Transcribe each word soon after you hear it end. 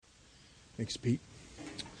Thanks, Pete.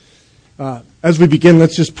 As we begin,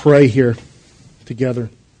 let's just pray here together.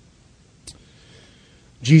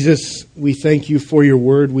 Jesus, we thank you for your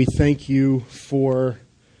word. We thank you for,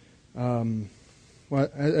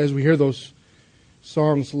 as we hear those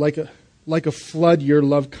songs, like a flood, your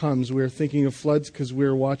love comes. We're thinking of floods because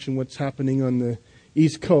we're watching what's happening on the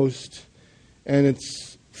East Coast, and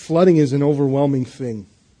flooding is an overwhelming thing.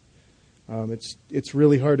 It's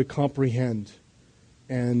really hard to comprehend.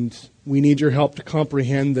 And we need your help to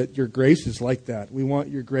comprehend that your grace is like that. We want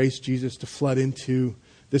your grace, Jesus, to flood into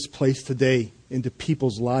this place today, into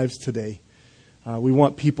people's lives today. We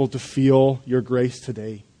want people to feel your grace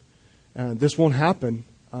today. This won't happen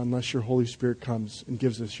unless your Holy Spirit comes and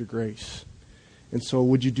gives us your grace. And so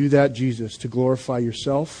would you do that, Jesus, to glorify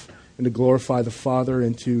yourself and to glorify the Father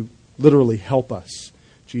and to literally help us,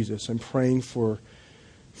 Jesus. I'm praying for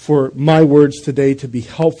my words today to be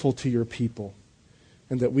helpful to your people,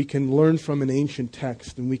 and that we can learn from an ancient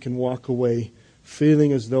text and we can walk away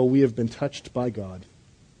feeling as though we have been touched by God.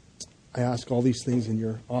 I ask all these things in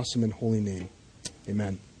your awesome and holy name.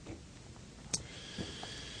 Amen.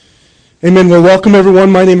 Amen. Well, welcome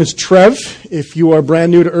everyone. My name is Trev. If you are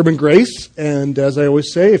brand new to Urban Grace, and as I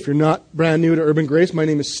always say, if you're not brand new to Urban Grace, my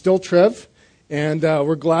name is still Trev. And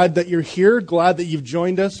we're glad that you're here, glad that you've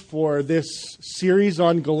joined us for this series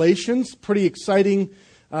on Galatians. Pretty exciting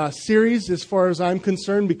series as far as I'm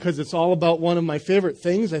concerned, because it's all about one of my favorite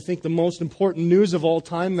things. I think the most important news of all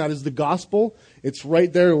time, that is the gospel. It's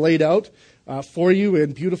right there laid out for you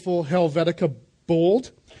in beautiful Helvetica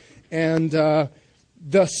bold. And the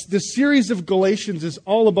series of Galatians is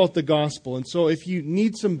all about the gospel. And so if you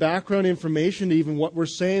need some background information to even what we're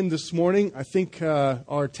saying this morning, I think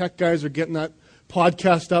our tech guys are getting that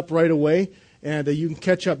podcast up right away, and you can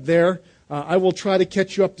catch up there. I will try to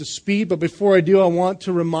catch you up to speed, but before I do, I want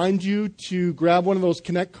to remind you to grab one of those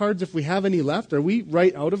Connect cards if we have any left. Are we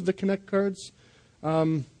right out of the Connect cards?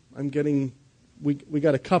 We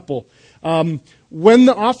got a couple. When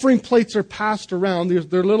the offering plates are passed around,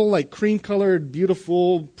 they're little like cream-colored,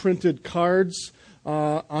 beautiful printed cards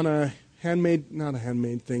on a homemade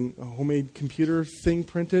computer thing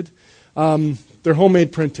printed. They're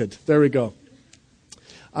homemade printed. There we go.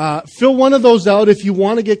 Fill one of those out if you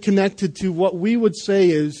want to get connected to what we would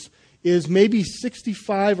say is maybe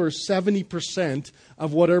 65 or 70%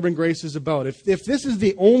 of what Urban Grace is about. If this is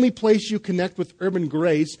the only place you connect with Urban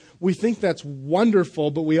Grace, we think that's wonderful,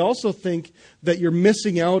 but we also think that you're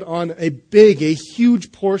missing out on a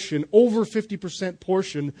huge portion, over 50%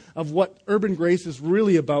 portion of what Urban Grace is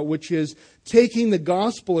really about, which is taking the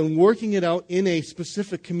gospel and working it out in a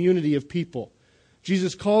specific community of people.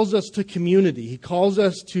 Jesus calls us to community. He calls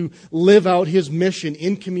us to live out His mission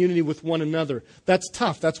in community with one another. That's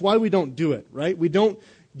tough. That's why we don't do it, right? We don't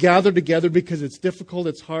gather together because it's difficult,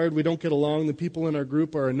 it's hard, we don't get along, the people in our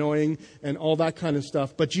group are annoying, and all that kind of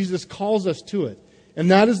stuff. But Jesus calls us to it.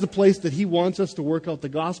 And that is the place that He wants us to work out the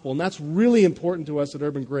gospel. And that's really important to us at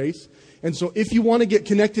Urban Grace. And so if you want to get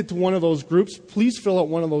connected to one of those groups, please fill out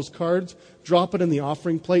one of those cards, drop it in the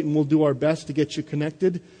offering plate, and we'll do our best to get you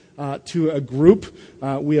connected to a group.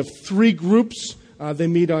 We have 3 groups. They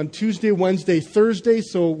meet on Tuesday, Wednesday, Thursday.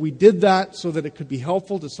 So we did that so that it could be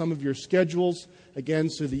helpful to some of your schedules. Again,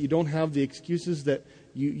 so that you don't have the excuses that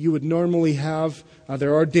you would normally have.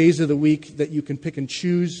 There are days of the week that you can pick and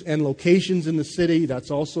choose, and locations in the city.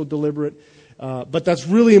 That's also deliberate. But that's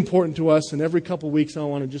really important to us. And every couple of weeks, I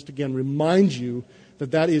want to just again remind you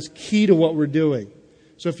that is key to what we're doing.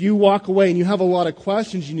 So if you walk away and you have a lot of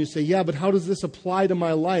questions and you say, yeah, but how does this apply to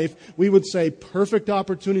my life? We would say perfect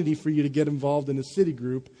opportunity for you to get involved in a city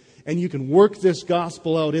group. And you can work this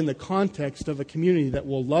gospel out in the context of a community that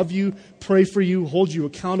will love you, pray for you, hold you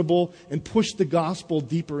accountable, and push the gospel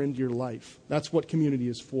deeper into your life. That's what community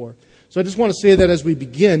is for. So I just want to say that as we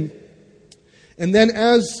begin. And then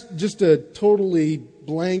as just a totally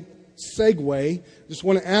blank segue, I just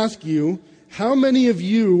want to ask you, how many of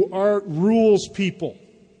you are rules people?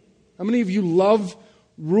 How many of you love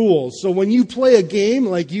rules? So when you play a game,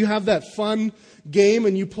 like you have that fun game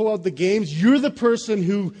and you pull out the games, you're the person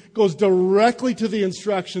who goes directly to the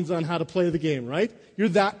instructions on how to play the game, right? You're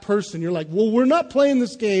that person. You're like, well, we're not playing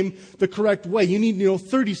this game the correct way. You need,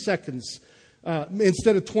 30 seconds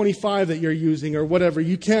instead of 25 that you're using or whatever.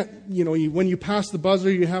 You can't, when you pass the buzzer,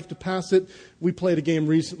 you have to pass it. We played a game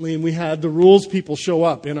recently and we had the rules people show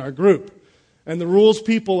up in our group. And the rules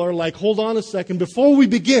people are like, hold on a second. Before we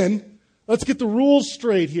begin, let's get the rules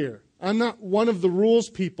straight here. I'm not one of the rules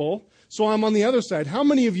people, so I'm on the other side. How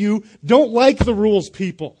many of you don't like the rules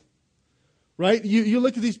people? Right? You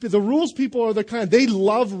look at these people. The rules people are the kind, they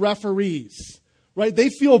love referees. right? They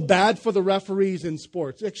feel bad for the referees in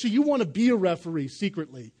sports. Actually, you want to be a referee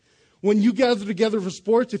secretly. When you gather together for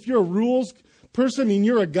sports, if you're a rules person and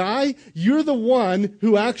you're a guy, you're the one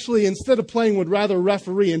who actually, instead of playing, would rather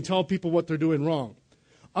referee and tell people what they're doing wrong.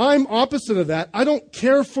 I'm opposite of that. I don't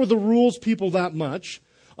care for the rules people that much.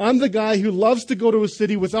 I'm the guy who loves to go to a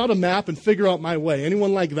city without a map and figure out my way.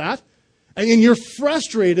 Anyone like that? And you're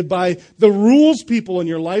frustrated by the rules people in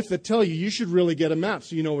your life that tell you you should really get a map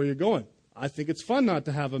so you know where you're going. I think it's fun not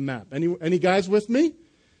to have a map. Any guys with me?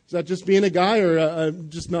 Is that just being a guy or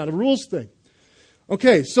just not a rules thing?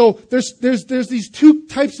 Okay, so there's these two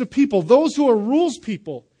types of people. Those who are rules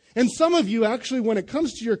people. And some of you actually, when it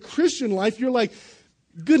comes to your Christian life, you're like,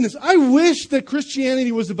 goodness, I wish that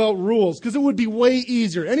Christianity was about rules because it would be way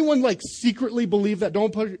easier. Anyone like secretly believe that?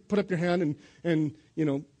 Don't put up your hand and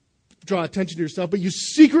draw attention to yourself, but you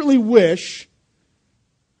secretly wish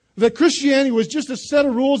that Christianity was just a set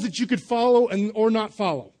of rules that you could follow or not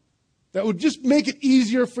follow. That would just make it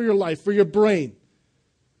easier for your life, for your brain.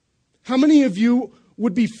 How many of you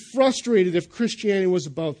would be frustrated if Christianity was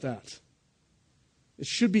about that? It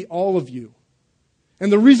should be all of you.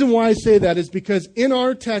 And the reason why I say that is because in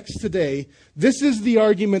our text today, this is the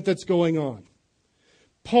argument that's going on.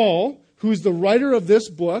 Paul, who's the writer of this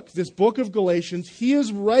book of Galatians, he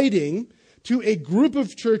is writing to a group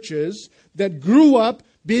of churches that grew up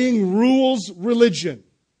being rules religion.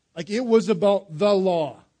 Like it was about the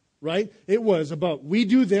law, right? It was about we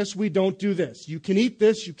do this, we don't do this. You can eat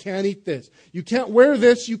this, you can't eat this. You can't wear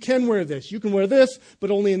this, you can wear this. You can wear this, but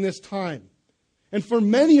only in this time. And for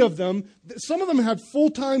many of them, some of them had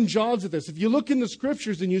full-time jobs at this. If you look in the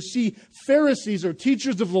scriptures and you see Pharisees or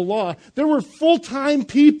teachers of the law, there were full-time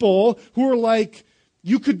people who were like,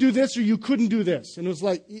 you could do this or you couldn't do this. And it was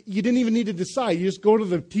like, you didn't even need to decide. You just go to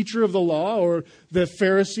the teacher of the law or the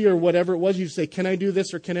Pharisee or whatever it was. You say, can I do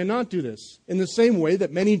this or can I not do this? In the same way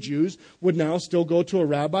that many Jews would now still go to a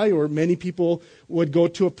rabbi, or many people would go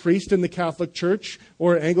to a priest in the Catholic Church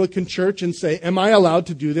or Anglican Church and say, am I allowed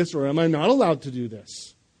to do this or am I not allowed to do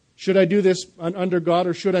this? Should I do this under God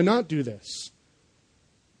or should I not do this?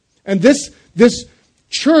 And this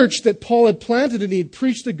church that Paul had planted and he'd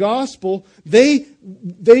preached the gospel, they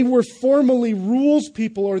were formally rules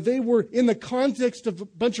people, or they were in the context of a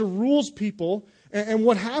bunch of rules people. And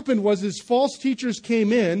what happened was his false teachers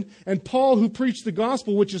came in, and Paul, who preached the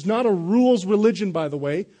gospel, which is not a rules religion, by the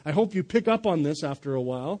way. I hope you pick up on this after a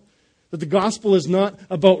while. That the gospel is not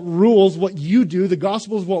about rules, what you do. The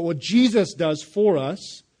gospel is what Jesus does for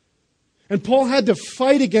us. And Paul had to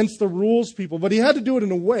fight against the rules people, but he had to do it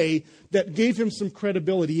in a way that gave him some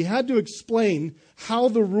credibility. He had to explain how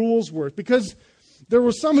the rules work. Because there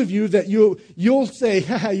were some of you that you'll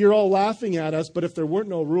say, you're all laughing at us, but if there weren't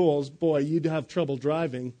no rules, boy, you'd have trouble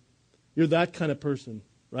driving. You're that kind of person,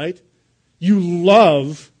 right? You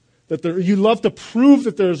love to prove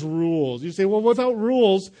that there's rules. You say, well, without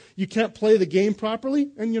rules, you can't play the game properly.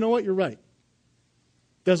 And you know what? You're right.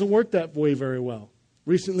 Doesn't work that way very well.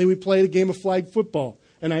 Recently, we played a game of flag football,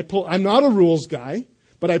 and I'm not a rules guy,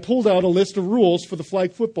 but I pulled out a list of rules for the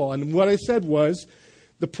flag football. And what I said was,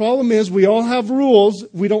 the problem is we all have rules.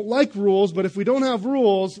 We don't like rules, but if we don't have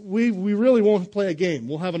rules, we really won't play a game.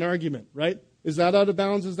 We'll have an argument, right? Is that out of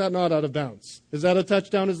bounds? Is that not out of bounds? Is that a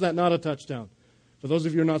touchdown? Is that not a touchdown? For those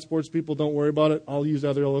of you who are not sports people, don't worry about it. I'll use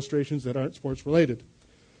other illustrations that aren't sports related.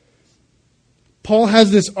 Paul has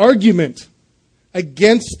this argument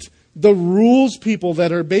against the rules people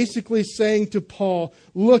that are basically saying to Paul,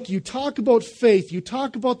 look, you talk about faith, you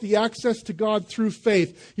talk about the access to God through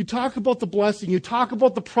faith, you talk about the blessing, you talk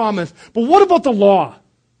about the promise, but what about the law?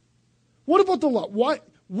 What about the law?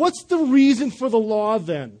 What's the reason for the law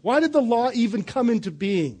then? Why did the law even come into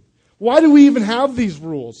being? Why do we even have these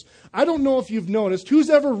rules? I don't know if you've noticed, who's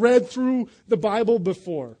ever read through the Bible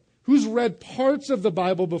before? Who's read parts of the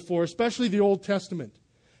Bible before, especially the Old Testament?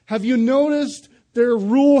 Have you noticed they're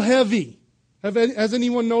rule heavy? Has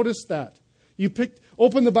anyone noticed that? You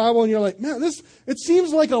open the Bible and you're like, man, it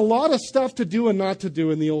seems like a lot of stuff to do and not to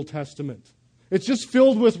do in the Old Testament. It's just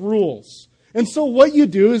filled with rules. And so what you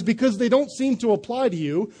do is, because they don't seem to apply to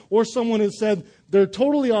you, or someone has said they're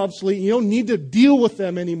totally obsolete, you don't need to deal with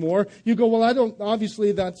them anymore, you go, well, I don't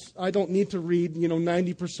need to read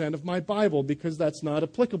 90% of my Bible because that's not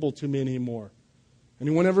applicable to me anymore.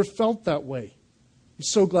 Anyone ever felt that way? I'm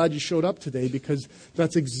so glad you showed up today, because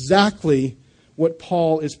that's exactly what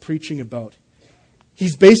Paul is preaching about.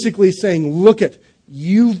 He's basically saying, look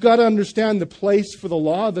you've got to understand the place for the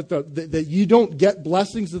law, that you don't get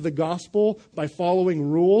blessings of the gospel by following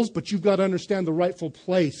rules, but you've got to understand the rightful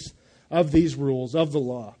place of these rules, of the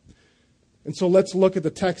law. And so let's look at the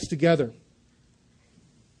text together.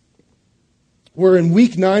 We're in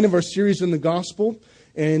week 9 of our series in the gospel.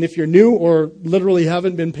 And if you're new or literally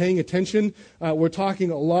haven't been paying attention, we're talking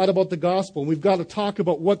a lot about the gospel. We've got to talk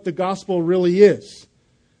about what the gospel really is.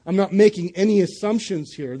 I'm not making any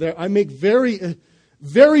assumptions here. I make very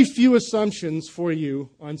few assumptions for you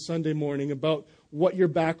on Sunday morning about what your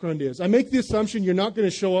background is. I make the assumption you're not going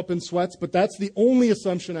to show up in sweats, but that's the only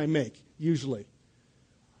assumption I make, usually.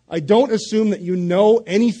 I don't assume that you know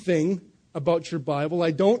anything about your Bible.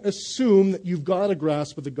 I don't assume that you've got a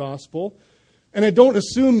grasp of the gospel. And I don't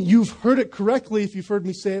assume you've heard it correctly if you've heard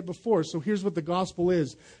me say it before. So here's what the gospel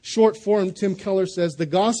is. Short form, Tim Keller says, the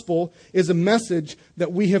gospel is a message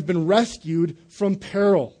that we have been rescued from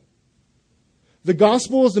peril. The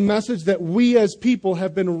gospel is a message that we as people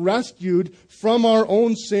have been rescued from our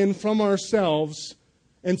own sin, from ourselves,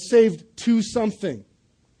 and saved to something.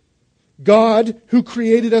 God, who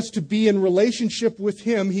created us to be in relationship with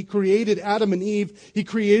Him, He created Adam and Eve. He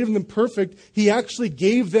created them perfect. He actually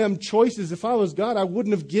gave them choices. If I was God, I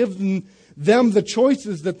wouldn't have given them the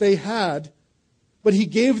choices that they had. But He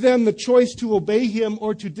gave them the choice to obey Him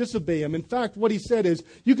or to disobey Him. In fact, what He said is,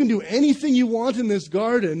 you can do anything you want in this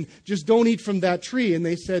garden, just don't eat from that tree. And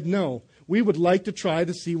they said, no, we would like to try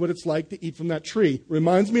to see what it's like to eat from that tree.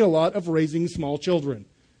 Reminds me a lot of raising small children.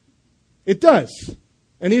 It does.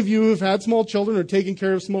 Any of you who have had small children or taken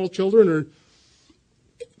care of small children, or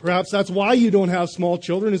perhaps that's why you don't have small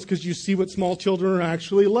children, is because you see what small children are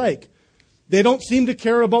actually like. They don't seem to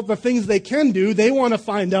care about the things they can do. They want to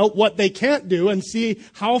find out what they can't do and see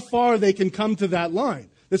how far they can come to that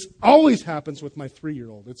line. This always happens with my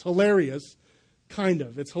 3-year-old. It's hilarious, kind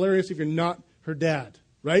of. It's hilarious if you're not her dad,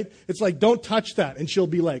 right? It's like, don't touch that. And she'll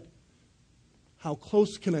be like, how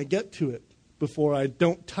close can I get to it before I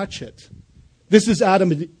don't touch it? This is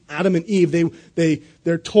Adam and Eve.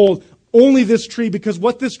 They're told, only this tree, because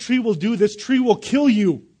what this tree will do, this tree will kill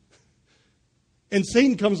you. And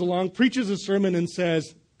Satan comes along, preaches a sermon, and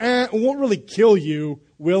says, it won't really kill you,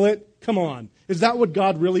 will it? Come on. Is that what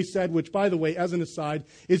God really said? Which, by the way, as an aside,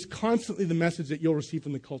 is constantly the message that you'll receive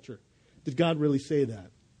from the culture. Did God really say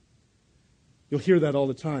that? You'll hear that all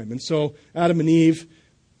the time. And so Adam and Eve,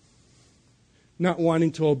 not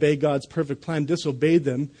wanting to obey God's perfect plan, disobeyed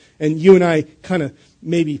them. And you and I kind of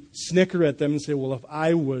maybe snicker at them and say, well, if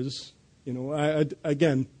I was,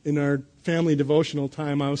 again, in our family devotional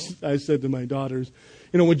time, I said to my daughters,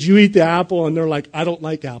 would you eat the apple? And they're like, I don't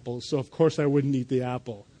like apples, so of course I wouldn't eat the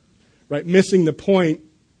apple. Right? Missing the point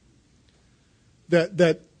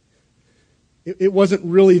that it wasn't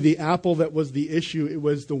really the apple that was the issue. It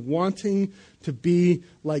was the wanting to be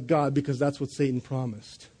like God, because that's what Satan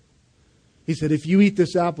promised. He said, if you eat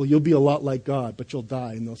this apple, you'll be a lot like God, but you'll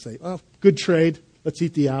die. And they'll say, oh, good trade. Let's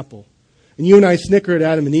eat the apple. And you and I snicker at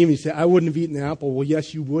Adam and Eve and you say, I wouldn't have eaten the apple. Well,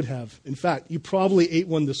 yes, you would have. In fact, you probably ate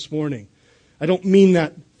one this morning. I don't mean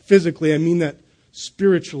that physically. I mean that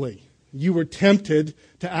spiritually. You were tempted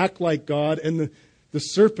to act like God, and the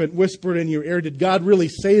serpent whispered in your ear, did God really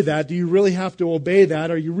say that? Do you really have to obey that?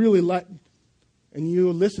 Are you really And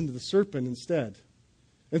you listened to the serpent instead.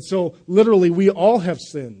 And so, literally, we all have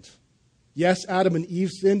sinned. Yes, Adam and Eve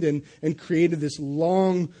sinned and created this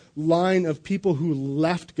long line of people who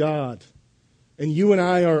left God. And you and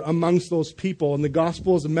I are amongst those people. And the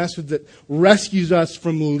gospel is a message that rescues us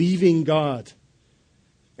from leaving God.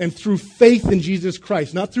 And through faith in Jesus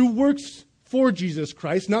Christ, not through works for Jesus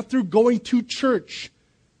Christ, not through going to church,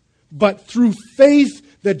 but through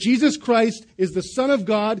faith that Jesus Christ is the Son of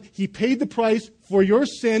God. He paid the price for your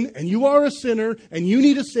sin, and you are a sinner, and you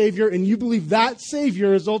need a Savior, and you believe that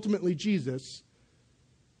Savior is ultimately Jesus.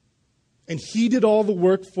 And He did all the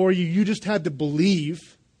work for you. You just had to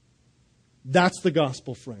believe. That's the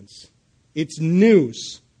gospel, friends. It's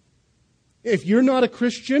news. If you're not a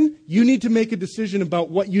Christian, you need to make a decision about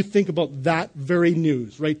what you think about that very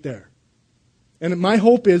news right there. And my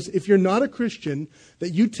hope is, if you're not a Christian, that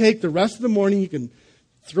you take the rest of the morning, you can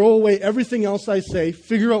throw away everything else I say,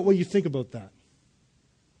 figure out what you think about that.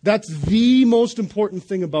 That's the most important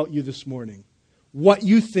thing about you this morning. What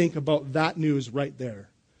you think about that news right there.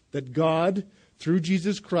 That God, through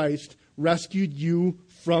Jesus Christ, rescued you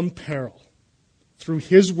from peril. Through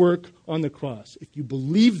His work on the cross. If you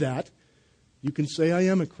believe that, you can say, I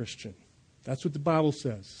am a Christian. That's what the Bible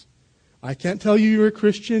says. I can't tell you you're a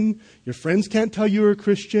Christian. Your friends can't tell you you're a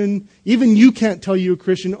Christian. Even you can't tell you're a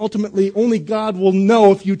Christian. Ultimately, only God will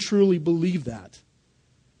know if you truly believe that.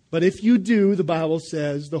 But if you do, the Bible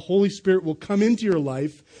says, the Holy Spirit will come into your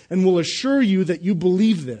life and will assure you that you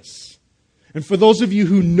believe this. And for those of you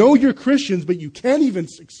who know you're Christians, but you can't even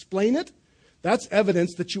explain it, that's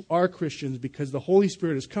evidence that you are Christians, because the Holy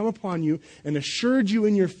Spirit has come upon you and assured you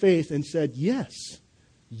in your faith and said, yes,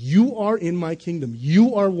 You are in my kingdom.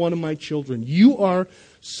 You are one of my children. You are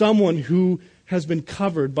someone who has been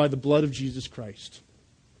covered by the blood of Jesus Christ.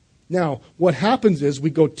 Now, what happens is we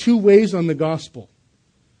go two ways on the gospel,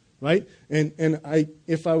 right? And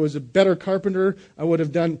if I was a better carpenter, I would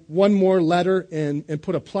have done one more letter and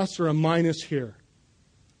put a plus or a minus here.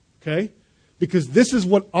 Okay? Because this is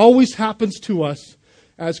what always happens to us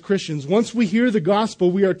as Christians. Once we hear the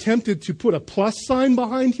gospel, we are tempted to put a plus sign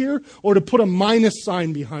behind here or to put a minus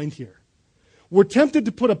sign behind here. We're tempted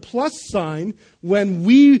to put a plus sign when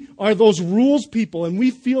we are those rules people and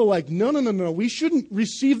we feel like, no, we shouldn't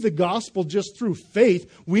receive the gospel just through faith.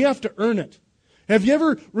 We have to earn it. Have you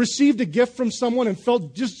ever received a gift from someone and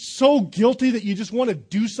felt just so guilty that you just want to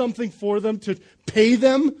do something for them to pay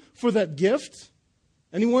them for that gift?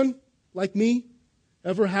 Anyone like me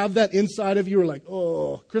ever have that inside of you? Or like,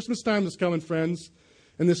 oh, Christmas time is coming, friends.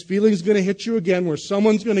 And this feeling is going to hit you again where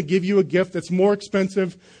someone's going to give you a gift that's more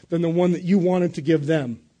expensive than the one that you wanted to give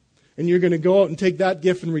them. And you're going to go out and take that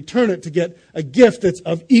gift and return it to get a gift that's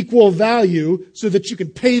of equal value so that you can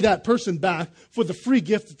pay that person back for the free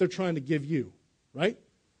gift that they're trying to give you. Right?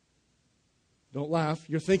 Don't laugh.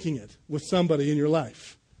 You're thinking it with somebody in your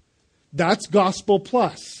life. That's gospel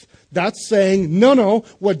plus. That's saying, no,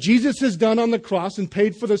 what Jesus has done on the cross and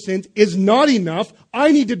paid for the sins is not enough.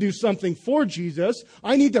 I need to do something for Jesus.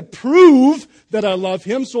 I need to prove that I love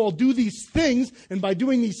him, so I'll do these things. And by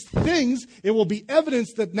doing these things, it will be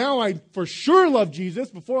evidence that now I for sure love Jesus.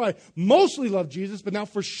 Before I mostly loved Jesus, but now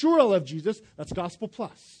for sure I love Jesus. That's gospel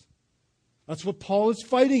plus. That's what Paul is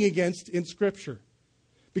fighting against in Scripture.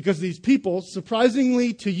 Because these people,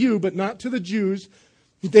 surprisingly to you, but not to the Jews,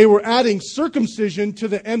 they were adding circumcision to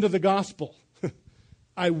the end of the gospel.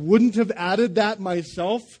 I wouldn't have added that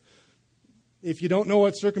myself. If you don't know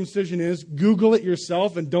what circumcision is, Google it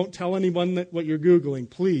yourself and don't tell anyone what you're Googling,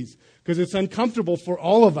 please. Because it's uncomfortable for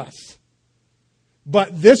all of us.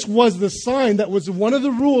 But this was the sign that was one of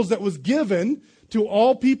the rules that was given to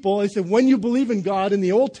all people. He said, when you believe in God in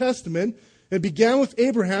the Old Testament, it began with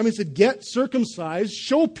Abraham. He said, get circumcised,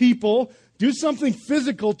 show people, do something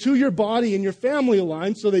physical to your body and your family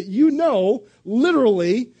line so that you know,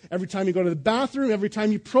 literally, every time you go to the bathroom, every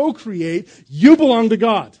time you procreate, you belong to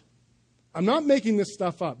God. I'm not making this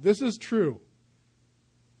stuff up. This is true.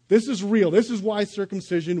 This is real. This is why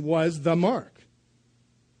circumcision was the mark.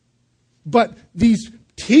 But these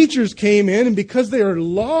teachers came in, and because they are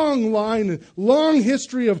long line and long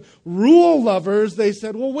history of rule lovers, they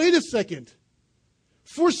said, well, wait a second.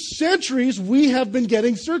 For centuries, we have been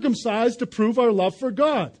getting circumcised to prove our love for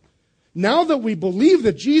God. Now that we believe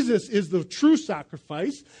that Jesus is the true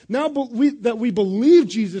sacrifice, now that we believe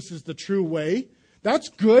Jesus is the true way, that's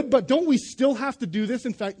good, but don't we still have to do this?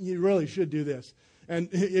 In fact, you really should do this. And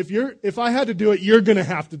if I had to do it, you're going to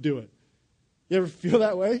have to do it. You ever feel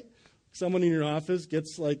that way? Someone in your office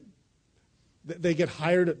gets they get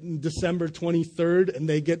hired on December 23rd and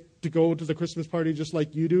they get to go to the Christmas party just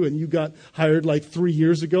like you do, and you got hired like 3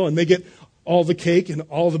 years ago and they get all the cake and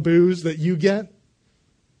all the booze that you get.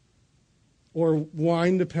 Or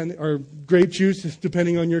wine, or grape juice,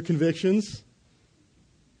 depending on your convictions.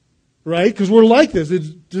 Right? Because we're like this.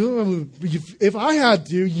 If I had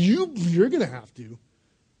to, you're going to have to.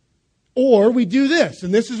 Or we do this,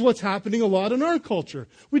 and this is what's happening a lot in our culture.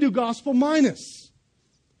 We do gospel minus.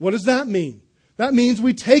 What does that mean? That means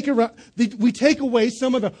we take away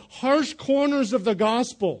some of the harsh corners of the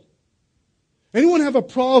gospel. Anyone have a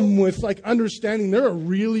problem with understanding they're a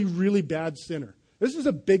really, really bad sinner? This is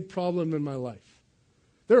a big problem in my life.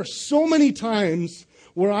 There are so many times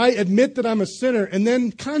where I admit that I'm a sinner, and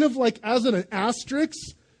then kind of as an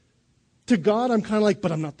asterisk to God, I'm kind of like,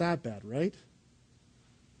 but I'm not that bad, right?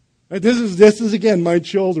 This is again my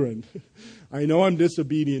children. I know I'm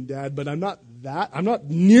disobedient, Dad, but I'm not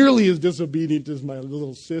nearly as disobedient as my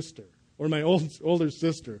little sister or my older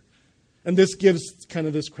sister. And this gives kind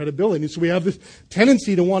of this credibility. And so we have this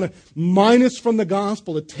tendency to want to minus from the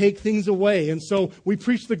gospel, to take things away. And so we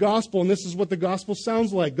preach the gospel, and this is what the gospel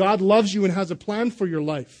sounds like. God loves you and has a plan for your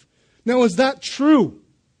life. Now, is that true?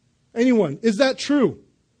 Anyone, is that true?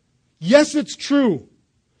 Yes, it's true.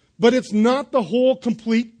 But it's not the whole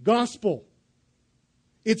complete gospel.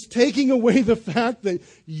 It's taking away the fact that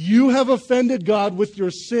you have offended God with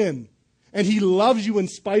your sin, and He loves you in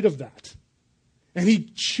spite of that. And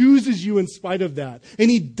He chooses you in spite of that.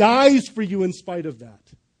 And He dies for you in spite of that.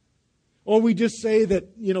 Or we just say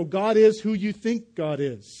that, God is who you think God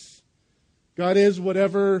is. God is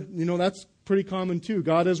whatever, that's pretty common too.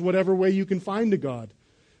 God is whatever way you can find a God.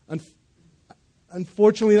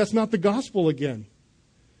 Unfortunately, that's not the gospel again.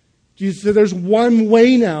 Jesus said, there's one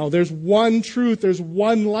way now. There's one truth. There's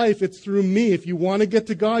one life. It's through me. If you want to get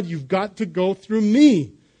to God, you've got to go through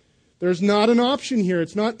me. There's not an option here.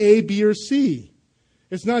 It's not A, B, or C.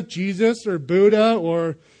 It's not Jesus or Buddha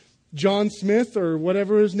or John Smith or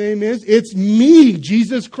whatever his name is. It's me,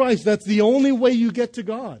 Jesus Christ. That's the only way you get to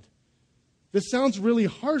God. This sounds really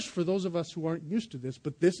harsh for those of us who aren't used to this,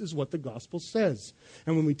 but this is what the gospel says.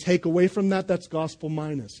 And when we take away from that, that's gospel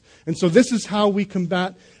minus. And so this is how we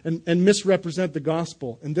combat and misrepresent the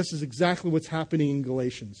gospel. And this is exactly what's happening in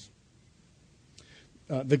Galatians,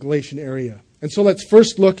 the Galatian area. And so let's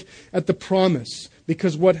first look at the promise,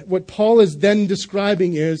 because what Paul is then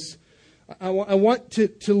describing is, I want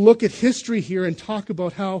to look at history here and talk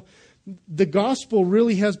about how the gospel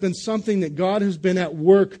really has been something that God has been at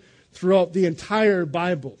work throughout the entire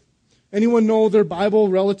Bible. Anyone know their Bible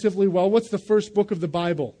relatively well? What's the first book of the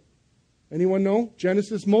Bible? Anyone know?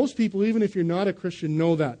 Genesis. Most people, even if you're not a Christian,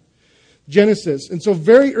 know that. Genesis. And so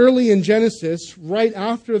very early in Genesis, right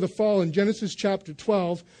after the fall, in Genesis chapter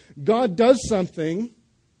 12, God does something.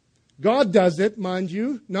 God does it, mind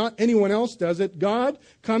you, not anyone else does it. God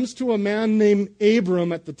comes to a man named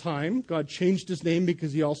Abram at the time. God changed his name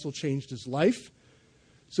because he also changed his life.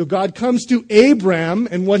 So God comes to Abram,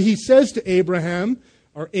 and what he says to Abraham,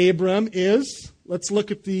 or Abram, is, let's look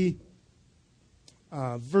at the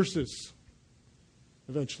verses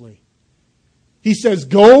eventually. He says,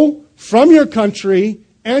 go from your country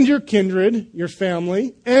and your kindred, your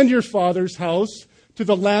family, and your father's house to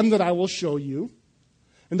the land that I will show you.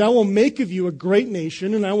 And I will make of you a great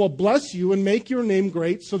nation, and I will bless you and make your name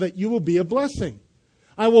great so that you will be a blessing.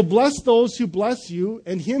 I will bless those who bless you,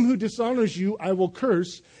 and him who dishonors you I will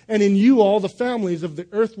curse, and in you all the families of the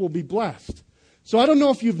earth will be blessed. So I don't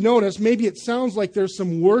know if you've noticed, maybe it sounds like there's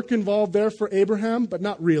some work involved there for Abraham, but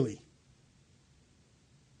not really.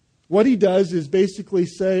 What he does is basically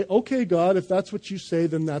say, okay, God, if that's what you say,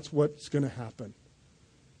 then that's what's going to happen.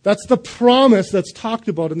 That's the promise that's talked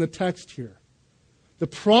about in the text here. The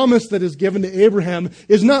promise that is given to Abraham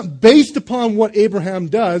is not based upon what Abraham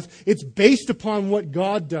does. It's based upon what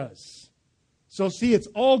God does. So see, it's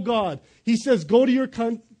all God. He says, go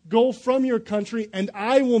from your country, and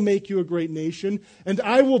I will make you a great nation, and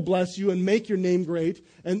I will bless you and make your name great,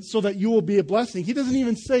 and so that you will be a blessing. He doesn't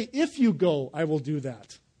even say, if you go, I will do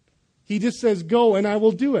that. He just says, go, and I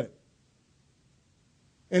will do it.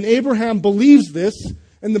 And Abraham believes this,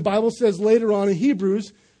 and the Bible says later on in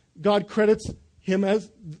Hebrews, God credits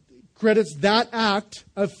that act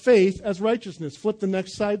of faith as righteousness. Flip the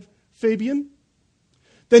next slide, Fabian.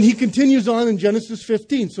 Then he continues on in Genesis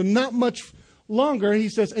 15. So not much longer, he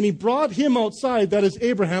says, and he brought him outside, that is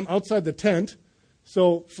Abraham, outside the tent.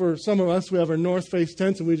 So for some of us, we have our north face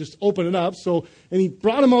tents and we just open it up. And he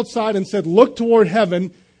brought him outside and said, look toward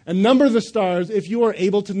heaven and number the stars if you are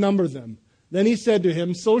able to number them. Then he said to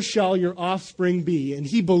him, so shall your offspring be. And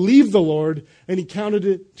he believed the Lord, and he counted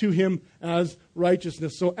it to him as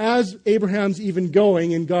righteousness. So as Abraham's even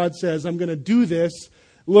going, and God says, I'm going to do this,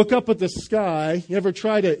 look up at the sky. You ever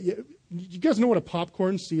try to... You guys know what a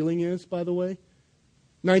popcorn ceiling is, by the way?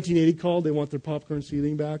 1980 called. They want their popcorn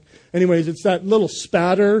ceiling back. Anyways, it's that little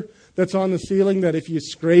spatter that's on the ceiling that if you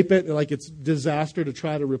scrape it, like it's disaster to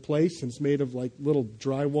try to replace. And it's made of like little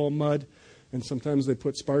drywall mud. And sometimes they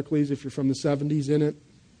put sparklies, if you're from the 70s, in it.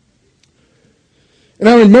 And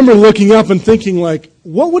I remember looking up and thinking, like,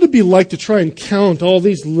 what would it be like to try and count all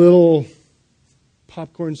these little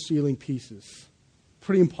popcorn ceiling pieces?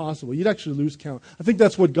 Pretty impossible. You'd actually lose count. I think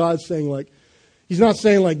that's what God's saying. Like, he's not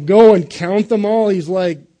saying, like, go and count them all. He's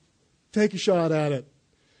like, take a shot at it.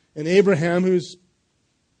 And Abraham, who's,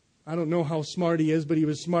 I don't know how smart he is, but he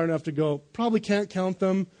was smart enough to go, probably can't count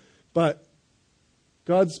them, but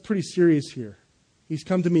God's pretty serious here. He's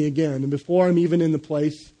come to me again. And before I'm even in the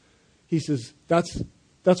place, he says, that's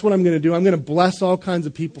what I'm going to do. I'm going to bless all kinds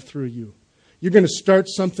of people through you. You're going to start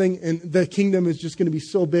something, and the kingdom is just going to be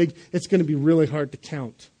so big, it's going to be really hard to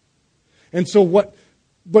count. And so what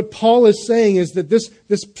Paul is saying is that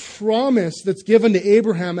this promise that's given to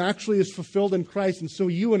Abraham actually is fulfilled in Christ. And so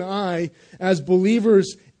you and I, as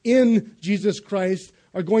believers in Jesus Christ,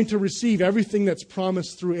 are going to receive everything that's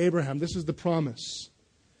promised through Abraham. This is the promise.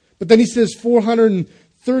 But then he says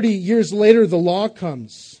 430 years later, the law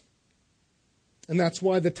comes. And that's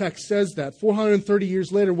why the text says that. 430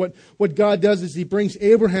 years later, what God does is he brings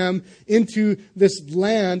Abraham into this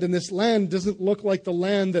land, and this land doesn't look like the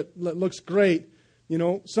land that looks great. You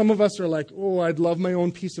know, some of us are like, oh, I'd love my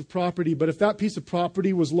own piece of property. But if that piece of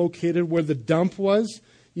property was located where the dump was,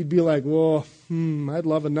 you'd be like, well, I'd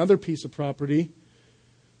love another piece of property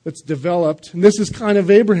that's developed. And this is kind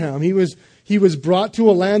of Abraham. He was brought to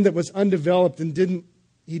a land that was undeveloped and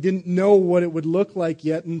He didn't know what it would look like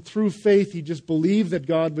yet. And through faith, he just believed that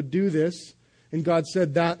God would do this. And God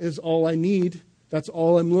said, that is all I need. That's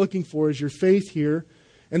all I'm looking for is your faith here.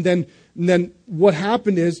 And then what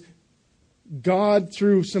happened is God,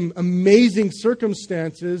 through some amazing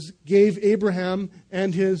circumstances, gave Abraham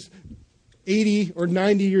and his 80 or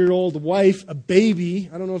 90-year-old wife a baby.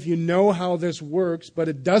 I don't know if you know how this works, but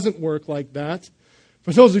it doesn't work like that.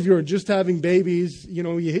 For those of you who are just having babies, you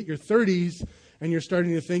hit your 30s and you're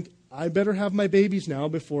starting to think, I better have my babies now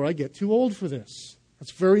before I get too old for this.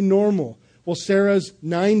 That's very normal. Well, Sarah's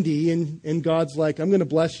 90, and God's like, I'm going to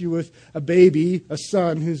bless you with a baby, a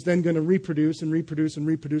son, who's then going to reproduce and reproduce and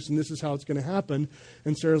reproduce, and this is how it's going to happen.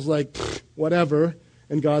 And Sarah's like, whatever.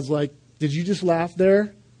 And God's like, did you just laugh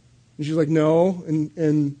there? And she's like, no.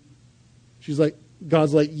 And she's like,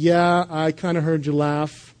 God's like, yeah, I kind of heard you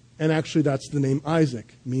laugh. And actually, that's the name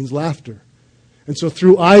Isaac. It means laughter. And so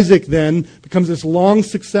through Isaac then becomes this long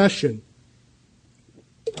succession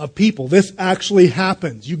of people. This actually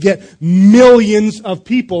happens. You get millions of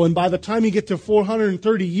people, and by the time you get to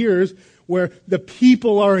 430 years, where the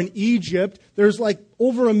people are in Egypt, there's like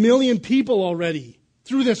over 1 million people already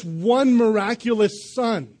through this one miraculous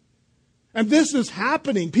son. And this is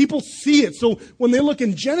happening. People see it. So when they look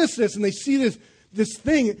in Genesis and they see this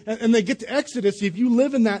thing, and they get to Exodus, if you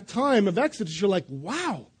live in that time of Exodus, you're like,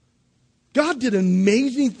 wow, God did an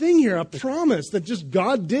amazing thing here, a promise that just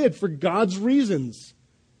God did for God's reasons.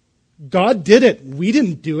 God did it. We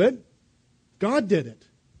didn't do it. God did it.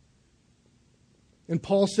 And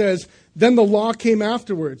Paul says, then the law came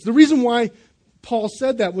afterwards. The reason why Paul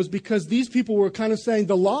said that was because these people were kind of saying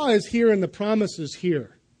the law is here and the promise is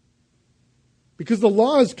here. Because the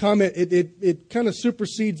law has come, it kind of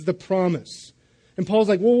supersedes the promise. And Paul's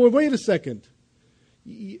like, well, wait a second.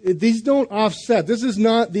 These don't offset. This is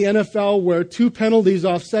not the NFL where two penalties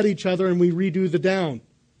offset each other and we redo the down.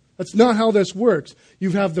 That's not how this works.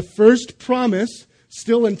 You have the first promise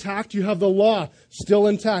still intact. You have the law still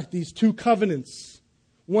intact. These two covenants.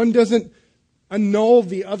 One doesn't annul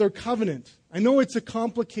the other covenant. I know it's a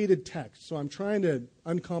complicated text, so I'm trying to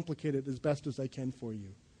uncomplicate it as best as I can for you.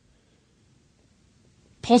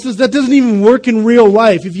 Paul says that doesn't even work in real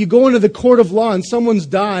life. If you go into the court of law and someone's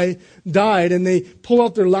died and they pull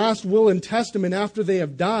out their last will and testament after they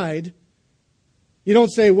have died, you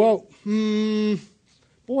don't say, well,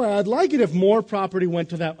 boy, I'd like it if more property went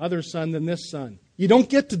to that other son than this son. You don't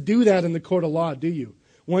get to do that in the court of law, do you?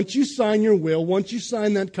 Once you sign your will, once you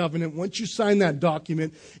sign that covenant, once you sign that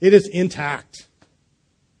document, it is intact.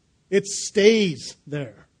 It stays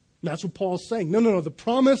there. And that's what Paul's saying. No. The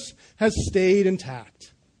promise has stayed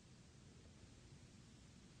intact.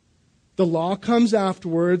 The law comes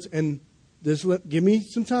afterwards, and give me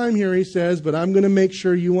some time here, he says, but I'm going to make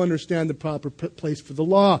sure you understand the proper place for the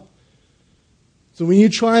law. So when you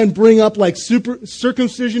try and bring up like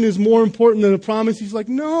circumcision is more important than the promise, he's like,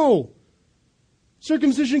 no.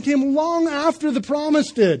 Circumcision came long after the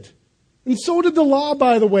promise did. And so did the law,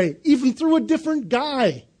 by the way, even through a different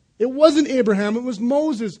guy. It wasn't Abraham, it was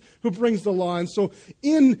Moses who brings the law. And so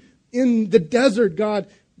in the desert, God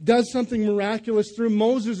does something miraculous through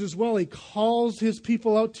Moses as well. He calls his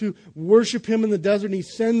people out to worship him in the desert, and he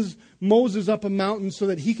sends Moses up a mountain so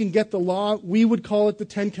that he can get the law. We would call it the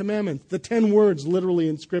 10 Commandments, the 10 words literally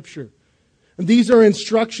in Scripture. And these are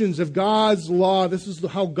instructions of God's law. This is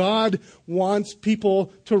how God wants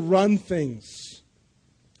people to run things.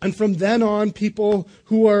 And from then on, people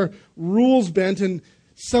who are rules bent, and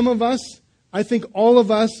some of us, I think all of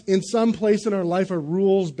us in some place in our life are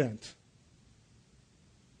rules bent.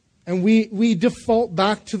 And we default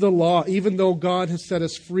back to the law, even though God has set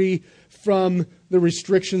us free from the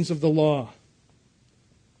restrictions of the law.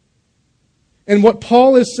 And what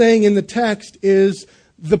Paul is saying in the text is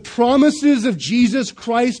the promises of Jesus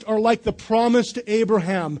Christ are like the promise to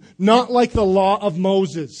Abraham, not like the law of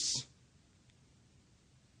Moses.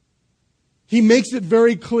 He makes it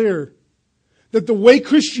very clear that the way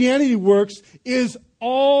Christianity works is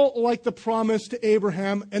all like the promise to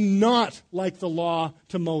Abraham and not like the law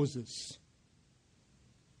to Moses.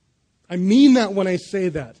 I mean that when I say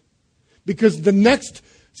that. Because the next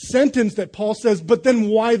sentence that Paul says, but then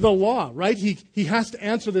why the law, right? He has to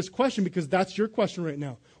answer this question because that's your question right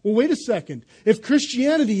now. Well, wait a second. If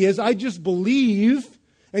Christianity is I just believe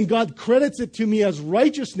and God credits it to me as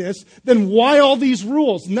righteousness, then why all these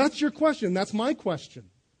rules? And that's your question. That's my question.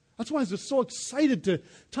 That's why I was just so excited to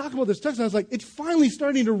talk about this text. I was like, it's finally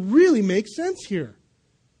starting to really make sense here.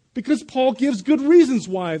 Because Paul gives good reasons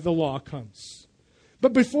why the law comes.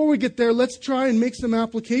 But before we get there, let's try and make some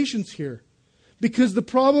applications here. Because the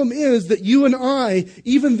problem is that you and I,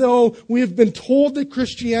 even though we have been told that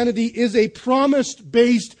Christianity is a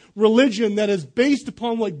promise-based religion that is based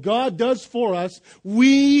upon what God does for us,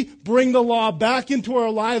 we bring the law back into our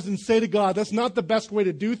lives and say to God, that's not the best way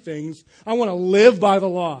to do things. I want to live by the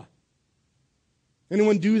law.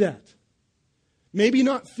 Anyone do that? Maybe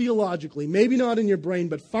not theologically, maybe not in your brain,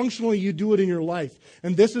 but functionally you do it in your life.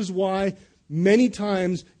 And this is why many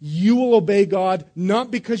times you will obey God,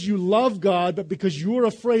 not because you love God, but because you are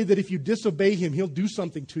afraid that if you disobey Him, He'll do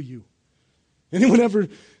something to you. Anyone ever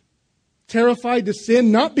terrified to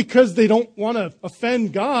sin? Not because they don't want to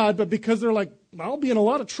offend God, but because they're like, I'll be in a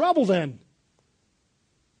lot of trouble then.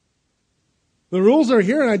 The rules are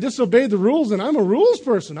here and I disobeyed the rules and I'm a rules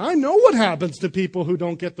person. I know what happens to people who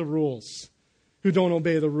don't get the rules, who don't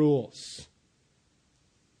obey the rules.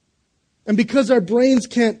 And because our brains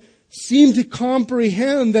can't seem to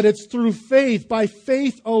comprehend that it's through faith, by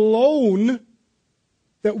faith alone,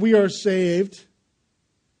 that we are saved,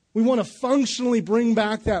 we want to functionally bring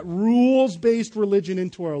back that rules-based religion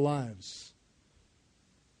into our lives.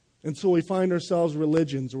 And so we find ourselves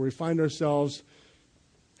religions, or we find ourselves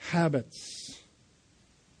habits.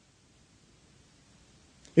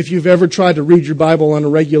 If you've ever tried to read your Bible on a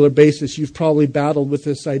regular basis, you've probably battled with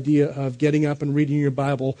this idea of getting up and reading your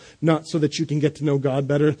Bible, not so that you can get to know God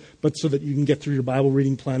better, but so that you can get through your Bible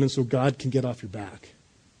reading plan and so God can get off your back.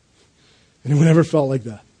 Anyone ever felt like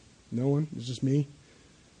that? No one? It's just me?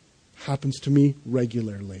 Happens to me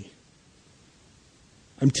regularly.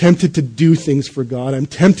 I'm tempted to do things for God. I'm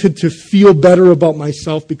tempted to feel better about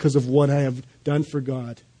myself because of what I have done for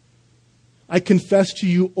God. I confess to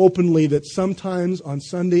you openly that sometimes on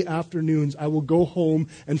Sunday afternoons I will go home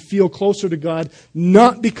and feel closer to God,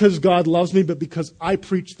 not because God loves me, but because I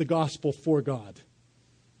preach the gospel for God.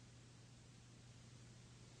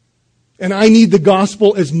 And I need the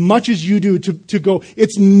gospel as much as you do to go.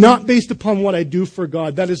 It's not based upon what I do for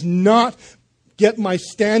God. That is not get my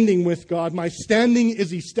standing with God. My standing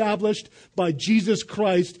is established by Jesus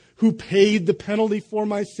Christ, who paid the penalty for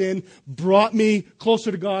my sin, brought me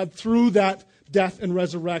closer to God through that death and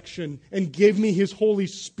resurrection, and gave me His Holy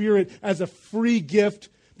Spirit as a free gift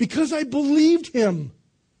because I believed Him.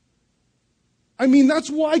 I mean,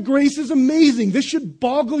 that's why grace is amazing. This should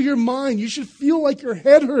boggle your mind. You should feel like your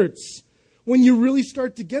head hurts when you really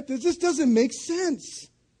start to get this. This doesn't make sense.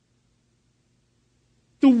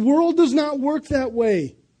 The world does not work that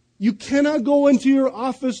way. You cannot go into your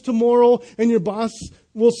office tomorrow and your boss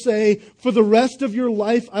will say, for the rest of your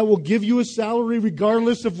life, I will give you a salary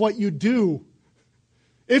regardless of what you do.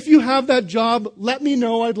 If you have that job, let me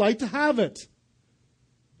know. I'd like to have it.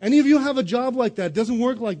 Any of you have a job like that? It doesn't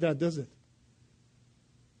work like that, does it?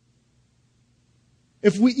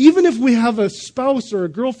 Even if we have a spouse or a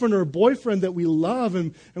girlfriend or a boyfriend that we love,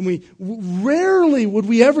 and we rarely would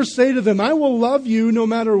we ever say to them, I will love you no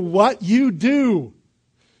matter what you do.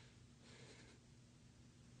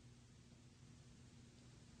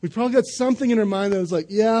 We probably got something in our mind that was like,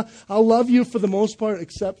 yeah, I'll love you for the most part,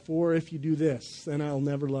 except for if you do this, then I'll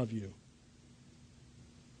never love you.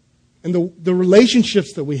 And the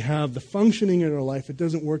relationships that we have, the functioning in our life, it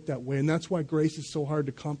doesn't work that way. And that's why grace is so hard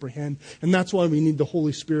to comprehend. And that's why we need the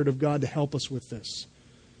Holy Spirit of God to help us with this.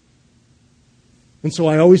 And so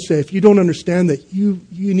I always say, if you don't understand that, you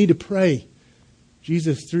need to pray.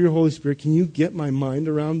 Jesus, through your Holy Spirit, can you get my mind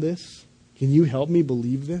around this? Can you help me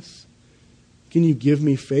believe this? Can you give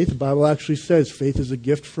me faith? The Bible actually says faith is a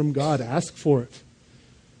gift from God. Ask for it.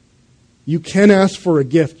 You can ask for a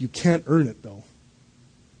gift. You can't earn it, though.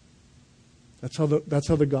 That's how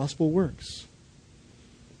the gospel works.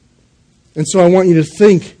 And so I want you to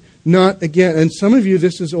think, not again, and some of you,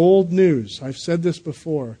 this is old news. I've said this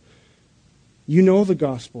before. You know the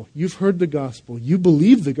gospel. You've heard the gospel. You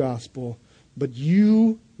believe the gospel, but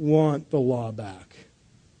you want the law back.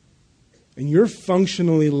 And you're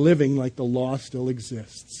functionally living like the law still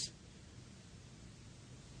exists.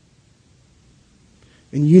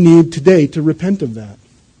 And you need today to repent of that.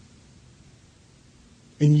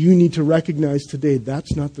 And you need to recognize today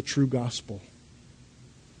that's not the true gospel.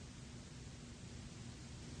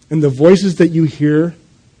 And the voices that you hear,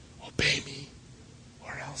 obey me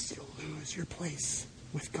or else you'll lose your place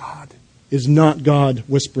with God, is not God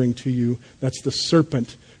whispering to you. That's the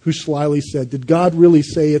serpent who slyly said, did God really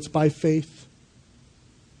say it's by faith?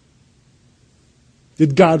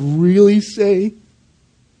 Did God really say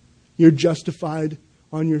you're justified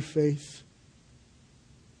on your faith?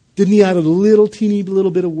 Didn't He add a teeny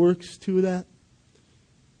little bit of works to that?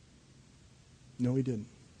 No, He didn't.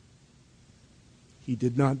 He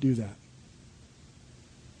did not do that.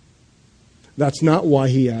 That's not why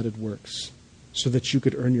He added works. so that you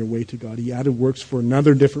could earn your way to God. He added works for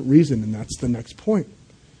another different reason, and that's the next point.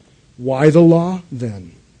 Why the law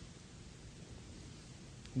then?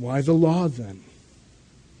 Why the law then?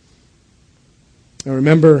 I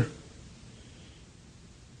remember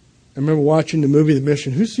watching the movie The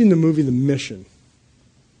Mission. Who's seen the movie The Mission?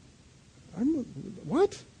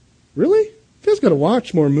 What? Really? You guys got to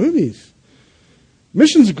watch more movies.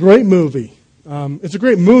 Mission's a great movie. It's a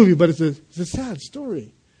great movie, but it's a sad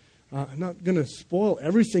story. I'm not going to spoil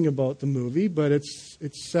everything about the movie, but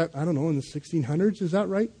it's set, I don't know, in the 1600s. Is that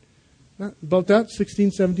right? About that?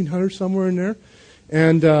 1700s, somewhere in there.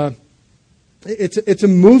 And it's a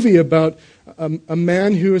movie about a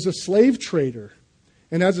man who is a slave trader.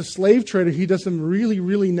 And as a slave trader, he does some really,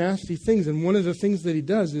 really nasty things. And one of the things that he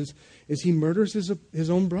does is he murders his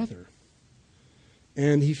own brother.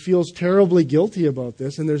 And he feels terribly guilty about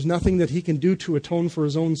this, and there's nothing that he can do to atone for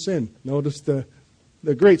his own sin. Notice the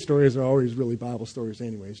great stories are always really Bible stories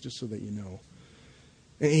anyways, just so that you know.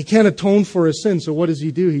 And he can't atone for his sin, so what does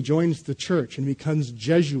he do? He joins the church and becomes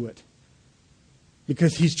Jesuit.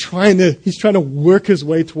 Because he's trying to work his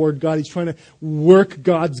way toward God. He's trying to work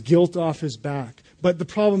God's guilt off his back. But the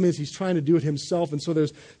problem is he's trying to do it himself. And so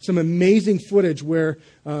there's some amazing footage where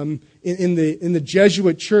in the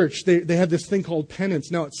Jesuit church, they had this thing called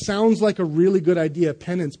penance. Now, it sounds like a really good idea,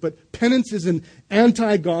 penance. But penance is an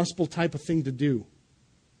anti-gospel type of thing to do.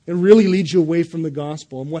 It really leads you away from the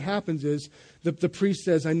gospel. And what happens is the priest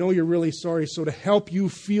says, I know you're really sorry, so to help you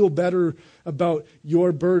feel better about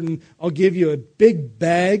your burden, I'll give you a big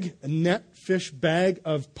bag, a net fish bag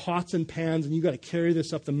of pots and pans, and you got to carry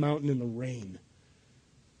this up the mountain in the rain.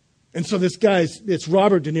 And so this it's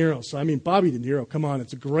Robert De Niro. So, I mean, Bobby De Niro, come on,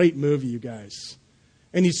 it's a great movie, you guys.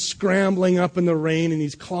 And he's scrambling up in the rain, and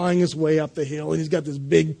he's clawing his way up the hill, and he's got this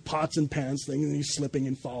big pots and pans thing, and he's slipping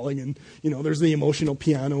and falling, and, there's the emotional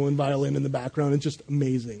piano and violin in the background. It's just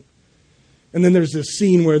amazing. And then there's this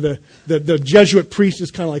scene where the Jesuit priest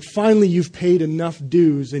is kind of like, finally you've paid enough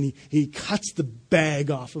dues, and he cuts the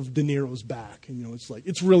bag off of De Niro's back. And,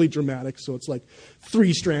 it's really dramatic, so it's like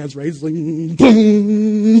 3 strands, right? It's like,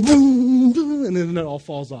 boom, boom, boom, and then it all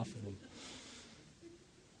falls off of him.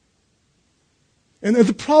 And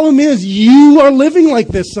the problem is, you are living like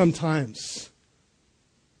this sometimes.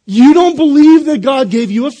 You don't believe that God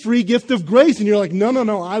gave you a free gift of grace, and you're like,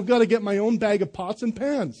 no, I've got to get my own bag of pots and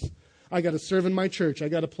pans. I got to serve in my church. I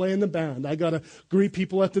got to play in the band. I got to greet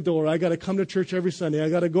people at the door. I got to come to church every Sunday. I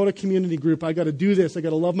got to go to community group. I got to do this. I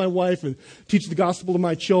got to love my wife and teach the gospel to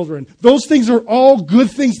my children. Those things are all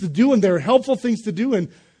good things to do, and they're helpful things to do, and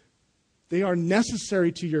they are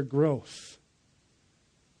necessary to your growth.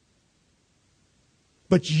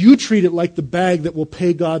 But you treat it like the bag that will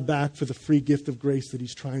pay God back for the free gift of grace that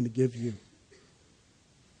He's trying to give you.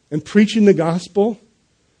 And preaching the gospel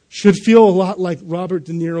should feel a lot like Robert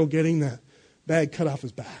De Niro getting that bag cut off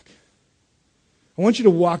his back. I want you to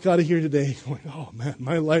walk out of here today going, oh man,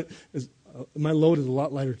 my load is a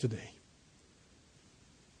lot lighter today.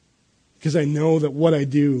 Because I know that what I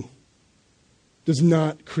do does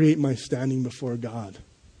not create my standing before God.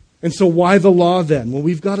 And so why the law then? Well,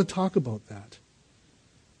 we've got to talk about that.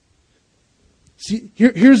 See,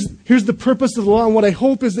 here's the purpose of the law, and what I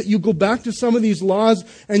hope is that you go back to some of these laws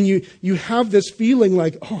and you have this feeling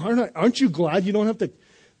like, oh, aren't you glad you don't have to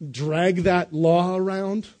drag that law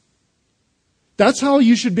around? That's how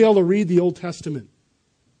you should be able to read the Old Testament.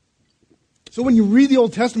 So when you read the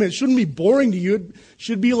Old Testament, it shouldn't be boring to you. It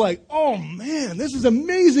should be like, oh man, this is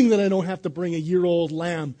amazing that I don't have to bring a year-old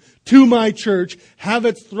lamb to my church, have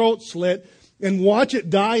its throat slit, and watch it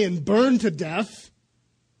die and burn to death.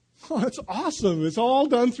 Oh, that's awesome. It's all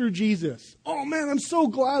done through Jesus. Oh man, I'm so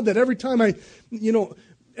glad that every time I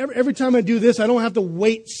do this, I don't have to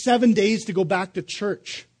wait 7 days to go back to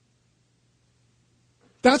church.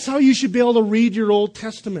 That's how you should be able to read your Old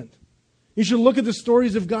Testament. You should look at the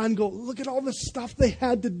stories of God and go, look at all the stuff they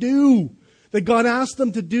had to do, that God asked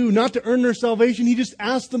them to do, not to earn their salvation. He just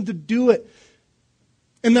asked them to do it.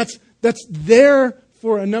 And that's there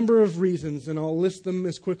for a number of reasons, and I'll list them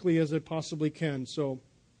as quickly as I possibly can. So,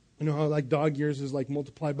 you know how like dog years is like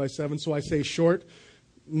multiplied by 7, so I say short.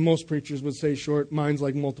 Most preachers would say short. Mine's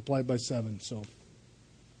like multiplied by 7. So,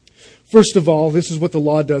 first of all, this is what the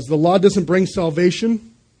law does. The law doesn't bring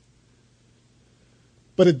salvation,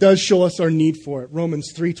 but it does show us our need for it.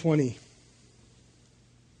 Romans 3:20.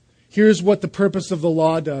 Here's what the purpose of the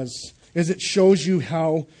law does, is it shows you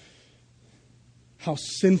how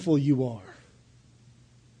sinful you are.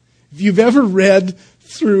 If you've ever read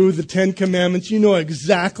through the 10 Commandments, you know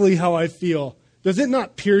exactly how I feel. Does it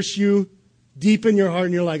not pierce you deep in your heart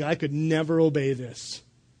and you're like, I could never obey this?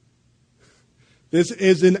 This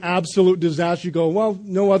is an absolute disaster. You go, well,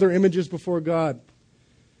 no other images before God.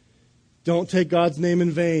 Don't take God's name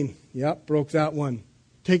in vain. Yep, broke that one.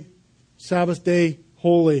 Take Sabbath day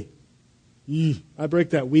holy. I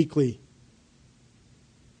break that weekly.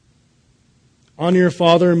 Honor your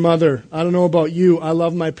father and mother. I don't know about you. I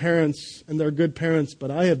love my parents, and they're good parents,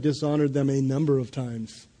 but I have dishonored them a number of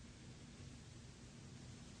times.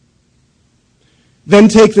 Then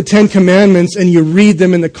take the 10 Commandments and you read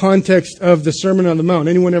them in the context of the Sermon on the Mount.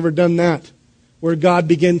 Anyone ever done that? Where God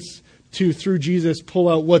begins to, through Jesus, pull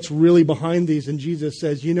out what's really behind these. And Jesus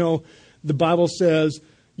says, you know, the Bible says,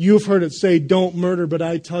 you've heard it say, don't murder, but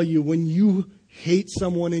I tell you, when you hate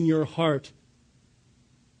someone in your heart,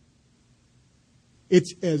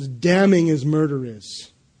 it's as damning as murder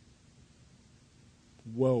is.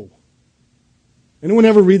 Whoa. Anyone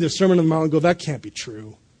ever read the Sermon on the Mount and go, that can't be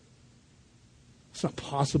true? It's not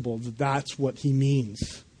possible that that's what he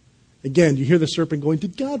means. Again, you hear the serpent going,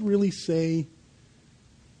 did God really say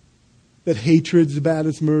that hatred's as bad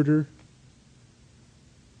as murder?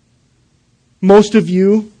 Most of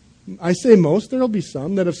you, I say most, there'll be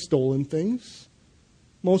some that have stolen things.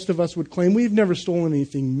 Most of us would claim we've never stolen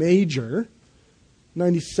anything major.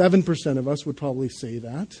 97% of us would probably say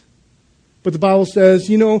that. But the Bible says,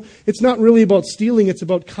 you know, it's not really about stealing, it's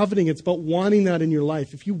about coveting, it's about wanting that in your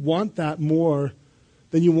life. If you want that more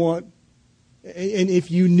than you want, and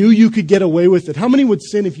if you knew you could get away with it, how many would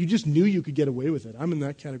sin if you just knew you could get away with it? I'm in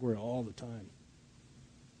that category all the time.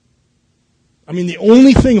 I mean, the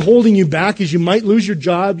only thing holding you back is you might lose your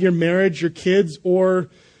job, your marriage, your kids, or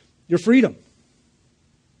your freedom.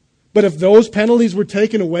 But if those penalties were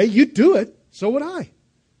taken away, you'd do it. So would I.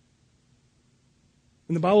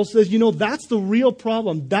 And the Bible says, you know, that's the real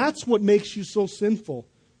problem. That's what makes you so sinful.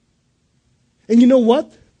 And you know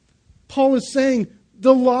what? Paul is saying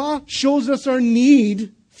the law shows us our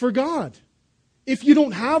need for God. If you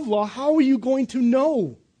don't have law, how are you going to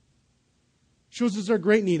know? Shows us our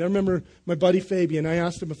great need. I remember my buddy Fabian, I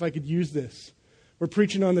asked him if I could use this. We're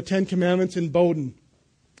preaching on the 10 Commandments in Bowdoin.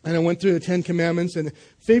 And I went through the 10 Commandments, and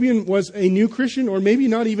Fabian was a new Christian, or maybe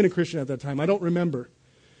not even a Christian at that time. I don't remember.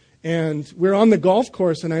 And we're on the golf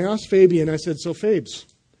course, and I asked Fabian, I said, so Fabes,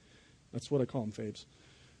 that's what I call him, Fabes.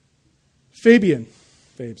 Fabian,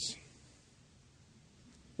 Fabes,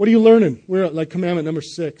 what are you learning? We're at like commandment number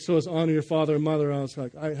 6. So it's honor your father and mother. I was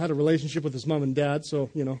like, I had a relationship with his mom and dad, so,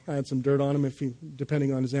 you know, I had some dirt on him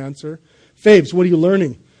depending on his answer. Fabes, what are you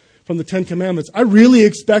learning from the 10 Commandments? I really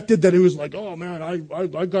expected that he was like, oh man,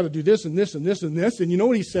 I got to do this and this and this and this. And you know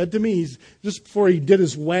what he said to me? He's just before he did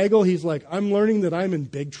his waggle, he's like, I'm learning that I'm in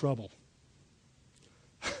big trouble.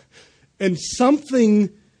 And something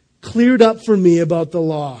cleared up for me about the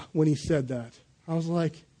law when he said that. I was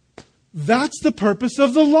like, that's the purpose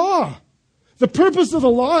of the law. The purpose of the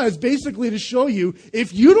law is basically to show you,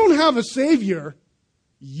 if you don't have a Savior,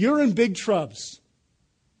 you're in big troubles.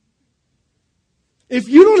 If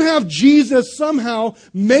you don't have Jesus somehow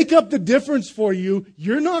make up the difference for you,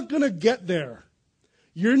 you're not going to get there.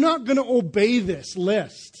 You're not going to obey this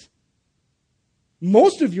list.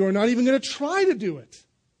 Most of you are not even going to try to do it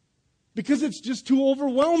because it's just too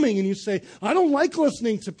overwhelming. And you say, I don't like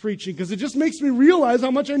listening to preaching because it just makes me realize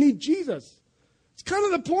how much I need Jesus. It's kind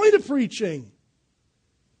of the point of preaching.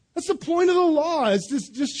 That's the point of the law. It's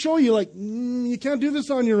just show you like, you can't do this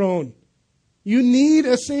on your own. You need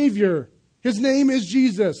a Savior. His name is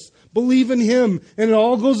Jesus. Believe in Him, and it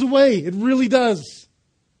all goes away. It really does.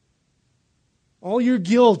 All your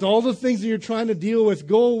guilt, all the things that you're trying to deal with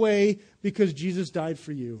go away because Jesus died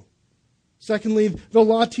for you. Secondly, the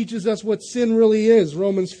law teaches us what sin really is.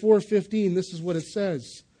 Romans 4:15, this is what it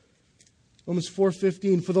says. Romans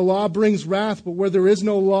 4:15, for the law brings wrath, but where there is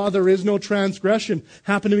no law, there is no transgression.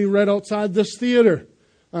 Happened to be right outside this theater.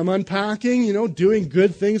 I'm unpacking, doing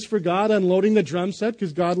good things for God, unloading the drum set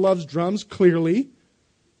because God loves drums, clearly.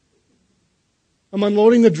 I'm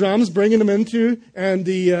unloading the drums, bringing them into, and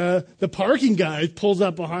the parking guy pulls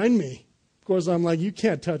up behind me. Of course, I'm like, you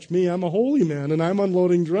can't touch me. I'm a holy man, and I'm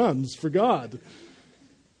unloading drums for God.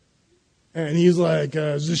 And he's like,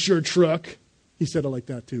 is this your truck? He said it like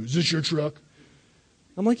that, too. Is this your truck?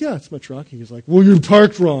 I'm like, yeah, it's my truck. He's like, well, you're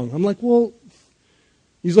parked wrong. I'm like, well...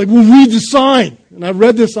 He's like, well, read the sign. And I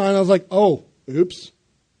read the sign. I was like, oh, oops.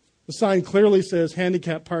 The sign clearly says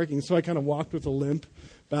handicap parking. So I kind of walked with a limp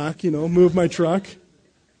back, moved my truck.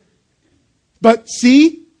 But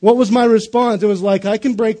see, what was my response? It was like, I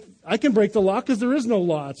can break the law because there is no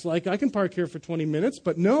law. It's like, I can park here for 20 minutes.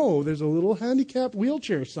 But no, there's a little handicap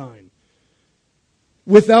wheelchair sign.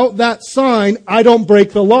 Without that sign, I don't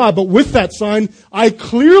break the law. But with that sign, I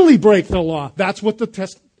clearly break the law. That's what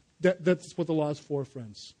the law is for,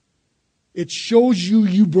 friends. It shows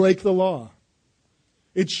you break the law.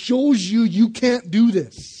 It shows you can't do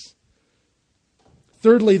this.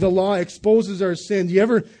 Thirdly, the law exposes our sin. Do you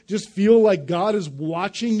ever just feel like God is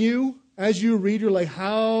watching you as you read? You're like,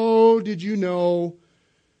 how did you know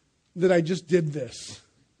that I just did this?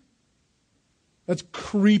 That's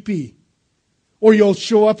creepy. Or you'll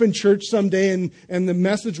show up in church someday and the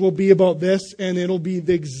message will be about this, and it'll be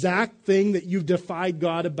the exact thing that you've defied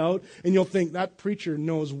God about, and you'll think, that preacher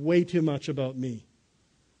knows way too much about me.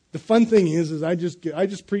 The fun thing is I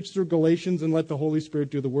just preach through Galatians and let the Holy Spirit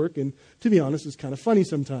do the work, and to be honest, it's kind of funny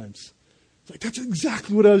sometimes. It's like, that's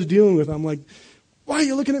exactly what I was dealing with. I'm like, why are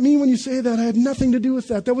you looking at me when you say that? I had nothing to do with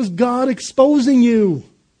that. That was God exposing you.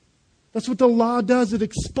 That's what the law does. It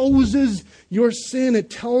exposes your sin. It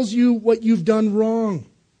tells you what you've done wrong.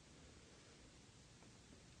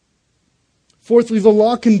 Fourthly, the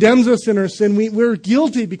law condemns us in our sin. We're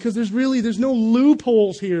guilty because there's no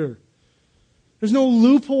loopholes here. There's no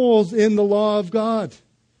loopholes in the law of God.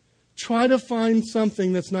 Try to find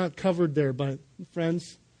something that's not covered there, but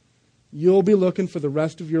friends, you'll be looking for the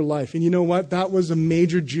rest of your life. And you know what? That was a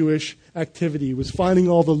major Jewish activity, was finding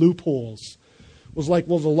all the loopholes. It was like,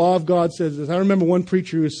 well, the law of God says this. I remember one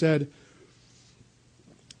preacher who said,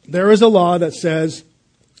 there is a law that says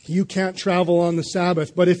you can't travel on the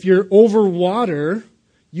Sabbath, but if you're over water,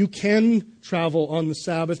 you can travel on the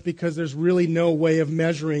Sabbath because there's really no way of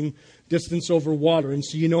measuring distance over water. And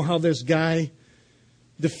so you know how this guy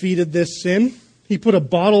defeated this sin? He put a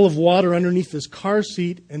bottle of water underneath his car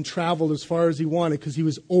seat and traveled as far as he wanted because he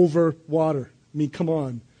was over water. I mean, come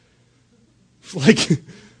on. Like,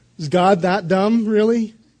 is God that dumb,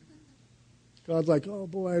 really? God's like, oh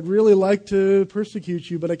boy, I'd really like to persecute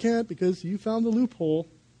you, but I can't because you found the loophole.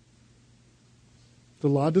 The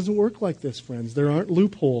law doesn't work like this, friends. There aren't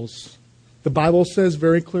loopholes. The Bible says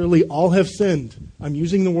very clearly, all have sinned. I'm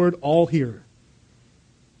using the word all here.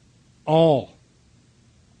 All.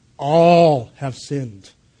 All have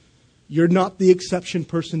sinned. You're not the exception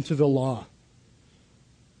person to the law.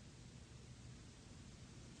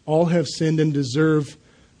 All have sinned and deserve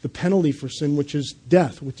the penalty for sin, which is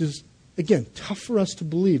death, which is, again, tough for us to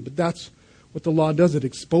believe, but that's what the law does. It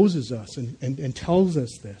exposes us and tells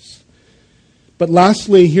us this. But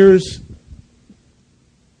lastly, here's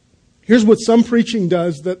what some preaching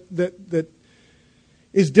does that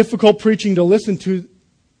is difficult preaching to listen to.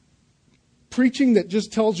 Preaching that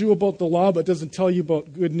just tells you about the law but doesn't tell you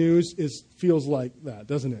about good news feels like that,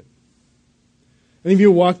 doesn't it? Any of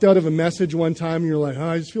you walked out of a message one time and you're like,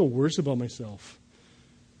 I just feel worse about myself.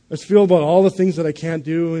 I just feel about all the things that I can't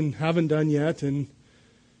do and haven't done yet. And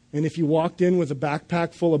if you walked in with a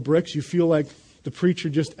backpack full of bricks, you feel like the preacher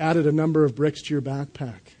just added a number of bricks to your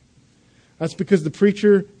backpack. That's because the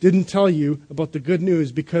preacher didn't tell you about the good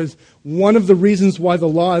news, because one of the reasons why the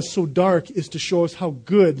law is so dark is to show us how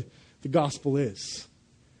good the gospel is.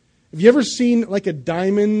 Have you ever seen like a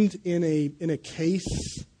diamond in a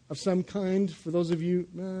case of some kind? For those of you,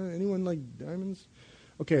 anyone like diamonds?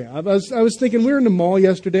 Okay, I was thinking, we were in the mall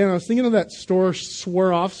yesterday, and I was thinking of that store,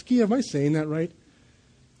 Swarovski. Am I saying that right?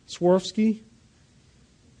 Swarovski?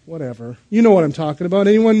 Whatever. You know what I'm talking about.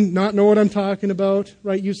 Anyone not know what I'm talking about?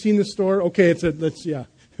 Right? You've seen the store? Okay, yeah.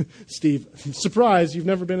 Steve, surprise, you've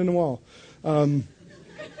never been in the mall.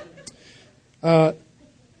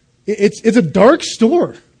 It's a dark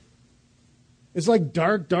store. It's like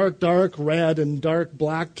dark red and dark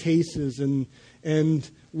black cases. And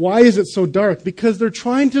why is it so dark? Because they're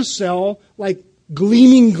trying to sell like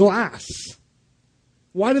gleaming glass.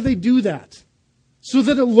 Why do they do that? So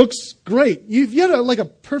that it looks great. If you had a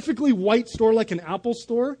perfectly white store like an Apple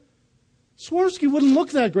store, Swarovski wouldn't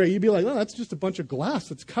look that great. You'd be like, oh, that's just a bunch of glass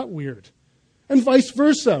that's cut weird. And vice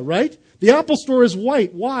versa, right? The Apple store is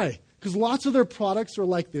white. Why? Because lots of their products are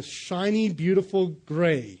like this shiny, beautiful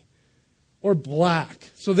gray or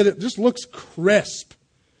black, so that it just looks crisp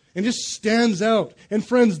and just stands out. And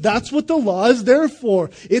friends, that's what the law is there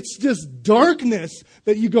for. It's this darkness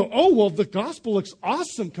that you go, oh, well, the gospel looks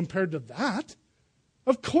awesome compared to that.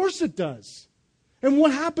 Of course it does. And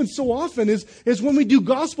what happens so often is when we do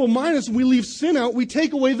gospel minus and we leave sin out, we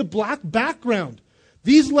take away the black background.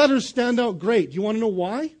 These letters stand out great. Do you want to know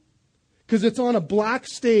why? Because it's on a black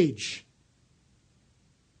stage.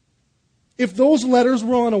 If those letters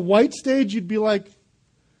were on a white stage, you'd be like,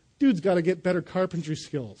 dude's got to get better carpentry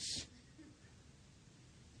skills.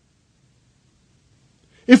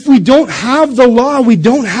 If we don't have the law, we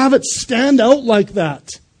don't have it stand out like that.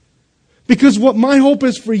 Because what my hope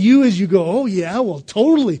is for you is you go, oh yeah, well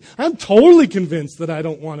totally. I'm totally convinced that I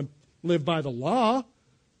don't want to live by the law.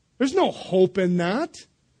 There's no hope in that.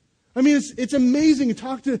 I mean, it's amazing.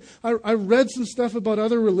 I read some stuff about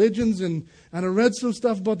other religions, and I read some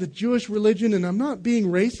stuff about the Jewish religion, and I'm not being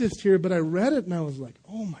racist here, but I read it and I was like,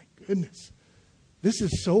 oh my goodness, this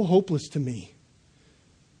is so hopeless to me.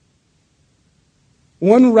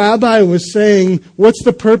 One rabbi was saying, what's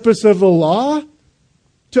the purpose of the law?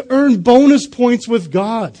 To earn bonus points with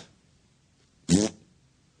God.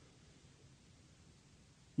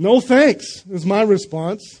 No thanks, is my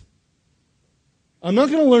response. I'm not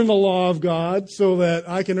going to learn the law of God so that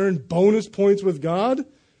I can earn bonus points with God.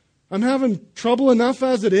 I'm having trouble enough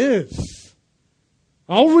as it is.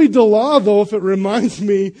 I'll read the law, though, if it reminds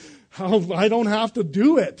me how I don't have to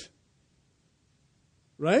do it.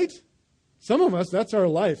 Right? Some of us, that's our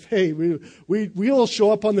life. Hey, we'll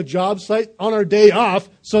show up on the job site on our day off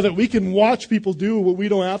so that we can watch people do what we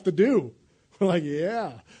don't have to do. We're like,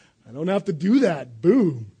 yeah, I don't have to do that.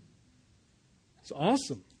 Boom. It's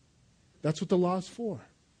awesome. That's what the law is for.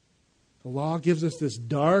 The law gives us this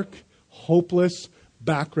dark, hopeless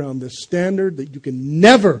background, this standard that you can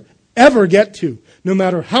never, ever get to, no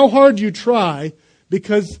matter how hard you try,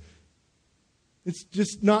 because it's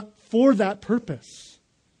just not for that purpose.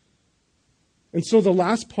 And so the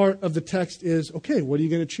last part of the text is, okay, what are you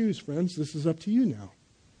going to choose, friends? This is up to you now.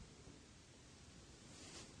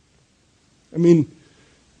 I mean,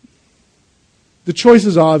 the choice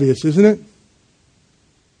is obvious, isn't it?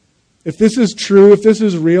 If this is true, if this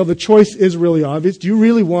is real, the choice is really obvious. Do you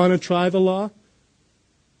really want to try the law?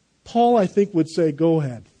 Paul, I think, would say, go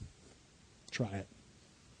ahead. Try it.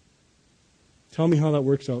 Tell me how that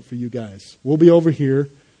works out for you guys. We'll be over here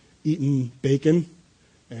eating bacon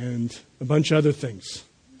and a bunch of other things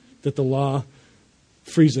that the law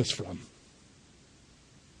frees us from.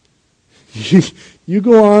 You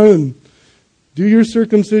go on and do your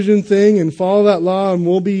circumcision thing and follow that law, and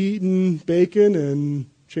we'll be eating bacon and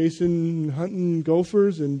chasing, hunting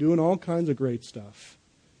gophers and doing all kinds of great stuff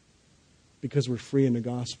because we're free in the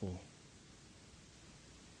gospel.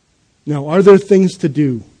 Now, are there things to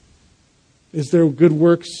do? Is there good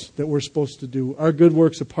works that we're supposed to do? Are good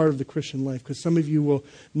works a part of the Christian life? Because some of you will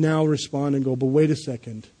now respond and go, but wait a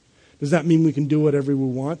second. Does that mean we can do whatever we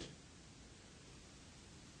want?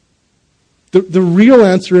 The real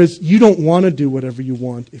answer is you don't want to do whatever you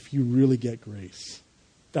want if you really get grace.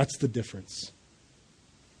 That's the difference.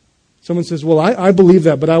 Someone says, well, I believe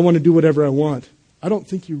that, but I want to do whatever I want. I don't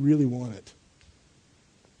think you really want it.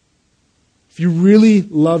 If you really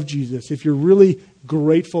love Jesus, if you're really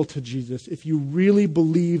grateful to Jesus, if you really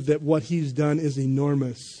believe that what He's done is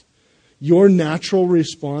enormous, your natural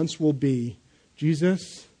response will be,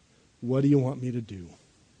 Jesus, what do you want me to do?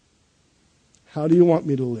 How do you want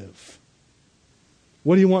me to live?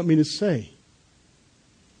 What do you want me to say?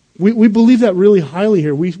 We believe that really highly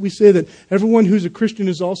here. We say that everyone who's a Christian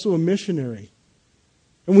is also a missionary.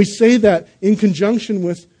 And we say that in conjunction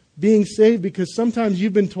with being saved, because sometimes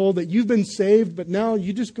you've been told that you've been saved, but now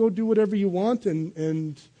you just go do whatever you want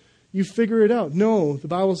and you figure it out. No, the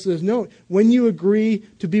Bible says no. When you agree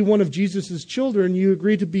to be one of Jesus' children, you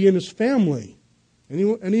agree to be in His family.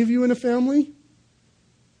 Any of you in a family?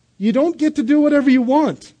 You don't get to do whatever you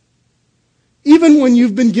want. Even when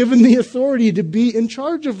you've been given the authority to be in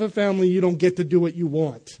charge of a family, you don't get to do what you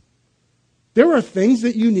want. There are things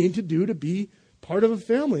that you need to do to be part of a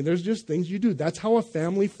family. There's just things you do. That's how a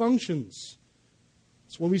family functions.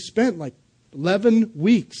 That's why we spent like 11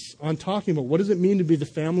 weeks on talking about what does it mean to be the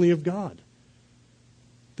family of God.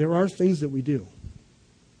 There are things that we do.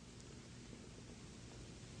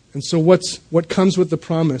 And so what comes with the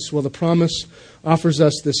promise? Well, the promise offers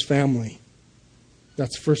us this family.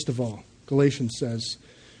 That's first of all. Galatians says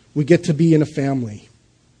we get to be in a family.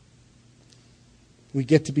 We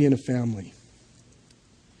get to be in a family.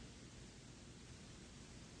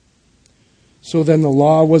 So then the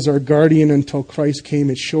law was our guardian until Christ came.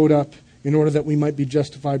 It showed up in order that we might be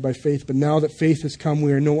justified by faith. But now that faith has come,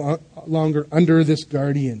 we are no longer under this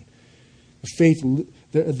guardian.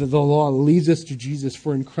 The law leads us to Jesus.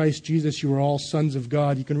 For in Christ Jesus you are all sons of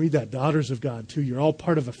God. You can read that, daughters of God too. You're all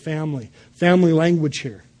part of a family. Family language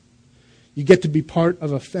here. You get to be part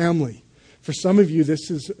of a family. For some of you,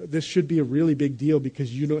 this should be a really big deal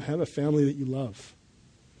because you don't have a family that you love.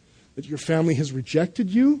 That your family has rejected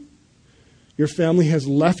you. Your family has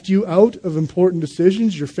left you out of important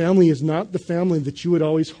decisions. Your family is not the family that you had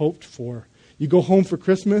always hoped for. You go home for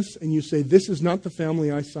Christmas and you say, this is not the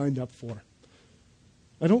family I signed up for.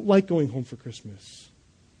 I don't like going home for Christmas.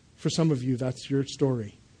 For some of you, that's your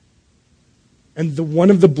story. And one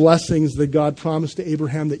of the blessings that God promised to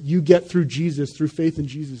Abraham that you get through Jesus, through faith in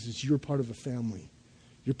Jesus, is you're part of a family.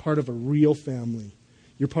 You're part of a real family.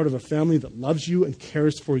 You're part of a family that loves you and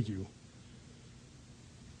cares for you.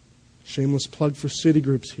 Shameless plug for city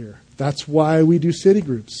groups here. That's why we do city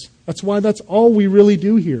groups. That's why that's all we really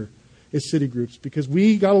do here is city groups, because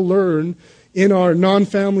we got to learn in our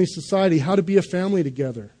non-family society how to be a family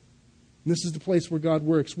together. And this is the place where God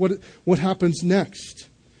works. What happens next?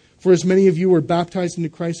 For as many of you who are baptized into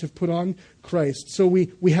Christ have put on Christ. So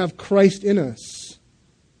we have Christ in us.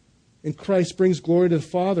 And Christ brings glory to the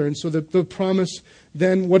Father. And so the promise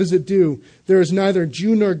then, what does it do? There is neither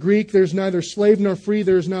Jew nor Greek. There is neither slave nor free.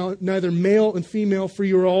 There is neither male and female, for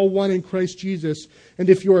you are all one in Christ Jesus. And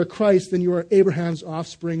if you are Christ, then you are Abraham's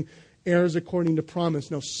offspring, heirs according to promise.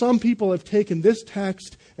 Now, some people have taken this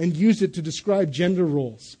text and used it to describe gender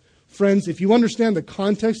roles. Friends, if you understand the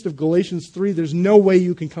context of Galatians 3, there's no way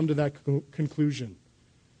you can come to that conclusion.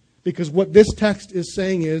 Because what this text is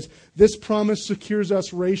saying is, this promise secures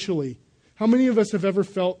us racially. How many of us have ever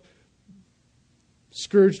felt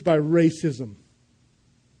scourged by racism?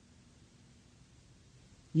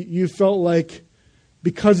 You felt like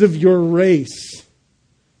because of your race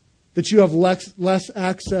that you have less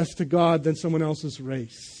access to God than someone else's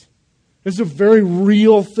race. This is a very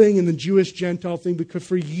real thing in the Jewish-Gentile thing, because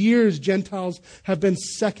for years Gentiles have been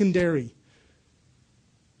secondary.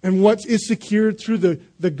 And what is secured through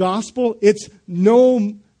the gospel, it's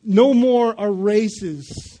no more are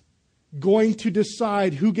races going to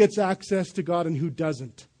decide who gets access to God and who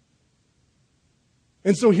doesn't.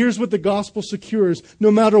 And so here's what the gospel secures. No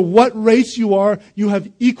matter what race you are, you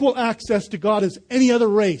have equal access to God as any other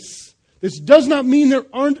race. This does not mean there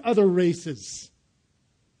aren't other races.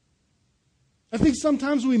 I think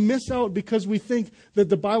sometimes we miss out because we think that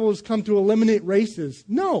the Bible has come to eliminate races.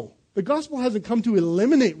 No. The gospel hasn't come to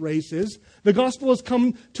eliminate races. The gospel has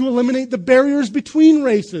come to eliminate the barriers between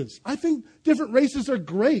races. I think different races are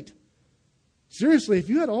great. Seriously, if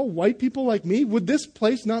you had all white people like me, would this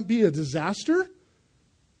place not be a disaster?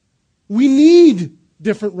 We need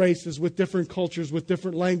different races with different cultures, with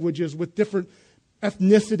different languages, with different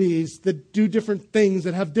ethnicities that do different things,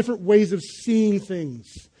 that have different ways of seeing things.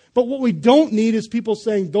 But what we don't need is people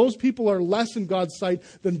saying those people are less in God's sight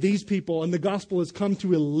than these people, and the gospel has come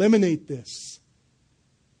to eliminate this.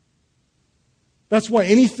 That's why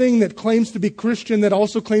anything that claims to be Christian that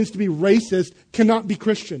also claims to be racist cannot be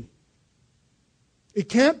Christian. It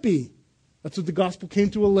can't be. That's what the gospel came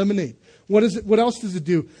to eliminate. What else does it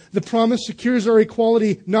do? The promise secures our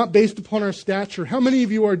equality not based upon our stature. How many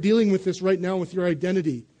of you are dealing with this right now with your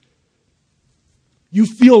identity? You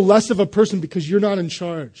feel less of a person because you're not in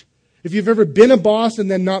charge. If you've ever been a boss and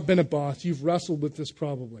then not been a boss, you've wrestled with this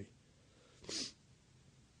probably.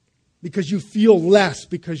 Because you feel less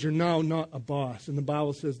because you're now not a boss. And the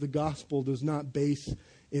Bible says the gospel does not base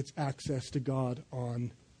its access to God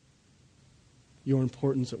on your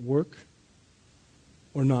importance at work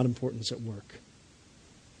or not importance at work.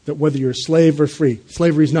 That whether you're a slave or free.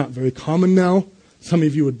 Slavery is not very common now. Some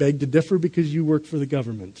of you would beg to differ because you work for the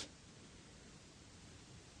government.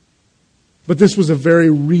 But this was a very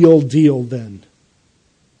real deal then.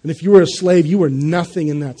 And if you were a slave, you were nothing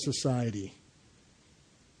in that society.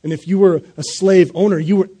 And if you were a slave owner,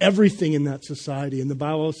 you were everything in that society. And the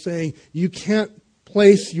Bible is saying you can't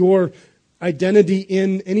place your identity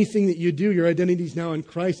in anything that you do. Your identity is now in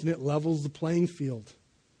Christ, and it levels the playing field.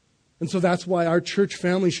 And so that's why our church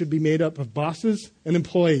family should be made up of bosses and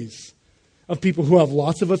employees, of people who have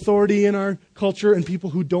lots of authority in our culture and people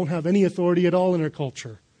who don't have any authority at all in our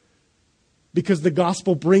culture. Because the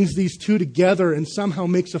gospel brings these two together and somehow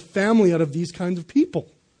makes a family out of these kinds of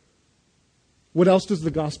people. What else does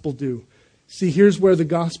the gospel do? See, here's where the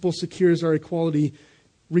gospel secures our equality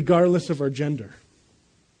regardless of our gender.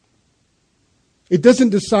 It doesn't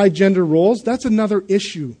decide gender roles. That's another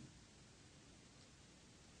issue.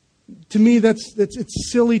 To me,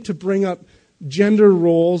 it's silly to bring up gender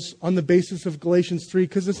roles on the basis of Galatians 3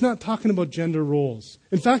 because it's not talking about gender roles.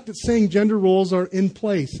 In fact, it's saying gender roles are in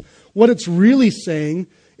place. What it's really saying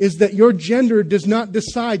is that your gender does not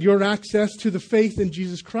decide your access to the faith in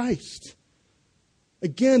Jesus Christ.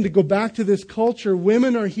 Again, to go back to this culture,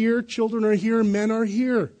 women are here, children are here, men are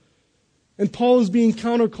here. And Paul is being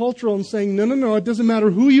countercultural and saying, no, it doesn't matter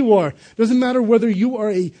who you are. It doesn't matter whether you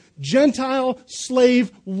are a Gentile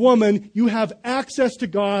slave woman. You have access to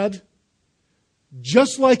God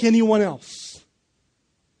just like anyone else.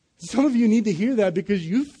 Some of you need to hear that because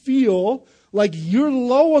you feel like you're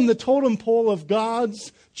low on the totem pole of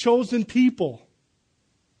God's chosen people.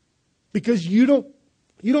 Because you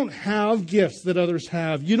don't have gifts that others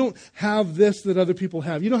have. You don't have this that other people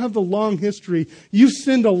have. You don't have the long history. You've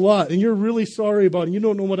sinned a lot and you're really sorry about it. And you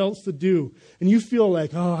don't know what else to do. And you feel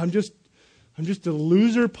like, I'm just a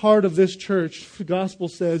loser part of this church. The gospel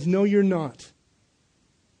says, no, you're not.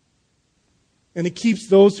 And it keeps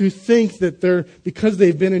those who think that because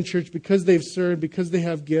they've been in church, because they've served, because they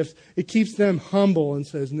have gifts, it keeps them humble and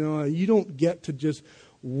says, no, you don't get to just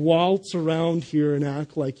waltz around here and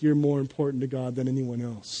act like you're more important to God than anyone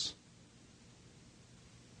else.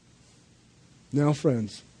 Now,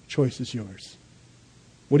 friends, choice is yours.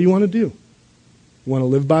 What do you want to do? You want to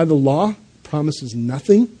live by the law? Promises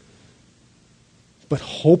nothing but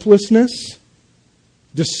hopelessness,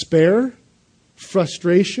 despair,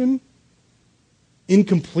 frustration,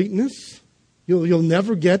 incompleteness. You'll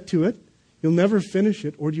never get to it. You'll never finish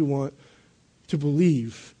it. Or do you want to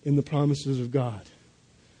believe in the promises of God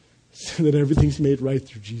so that everything's made right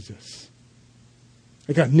through Jesus?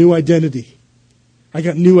 I got new identity. I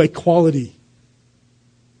got new equality.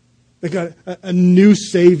 I got a new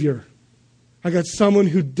Savior. I got someone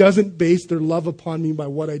who doesn't base their love upon me by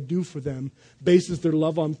what I do for them, bases their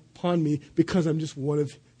love upon me because I'm just one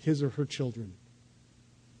of his or her children.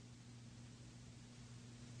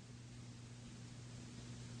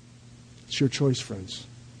 It's your choice, friends.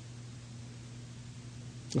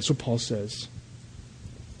 That's what Paul says.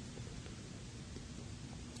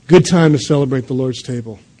 Good time to celebrate the Lord's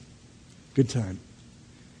table. Good time.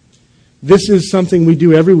 This is something we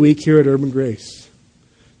do every week here at Urban Grace.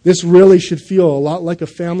 This really should feel a lot like a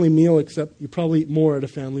family meal, except you probably eat more at a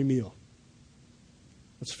family meal.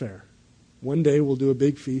 That's fair. One day we'll do a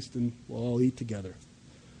big feast and we'll all eat together.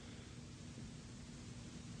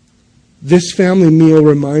 This family meal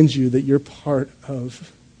reminds you that you're part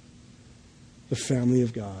of the family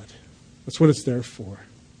of God. That's what it's there for.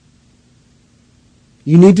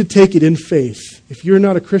 You need to take it in faith. If you're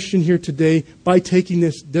not a Christian here today, by taking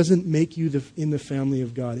this doesn't make you in the family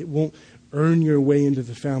of God. It won't earn your way into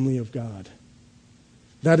the family of God.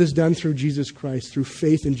 That is done through Jesus Christ, through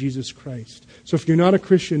faith in Jesus Christ. So if you're not a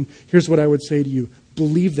Christian, here's what I would say to you.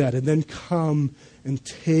 Believe that and then come and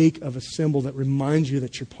take of a symbol that reminds you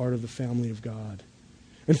that you're part of the family of God.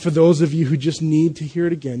 And for those of you who just need to hear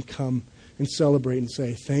it again, come and celebrate and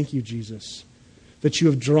say, thank you, Jesus, that you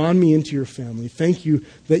have drawn me into your family. Thank you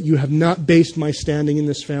that you have not based my standing in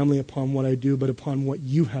this family upon what I do, but upon what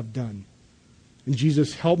you have done. And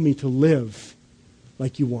Jesus, help me to live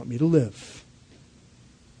like you want me to live.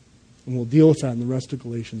 And we'll deal with that in the rest of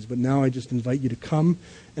Galatians. But now I just invite you to come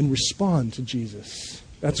and respond to Jesus.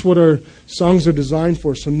 That's what our songs are designed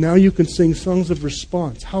for. So now you can sing songs of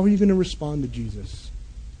response. How are you going to respond to Jesus?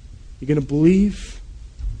 You're going to believe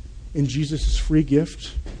in Jesus' free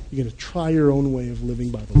gift. You're going to try your own way of living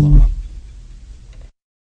by the law.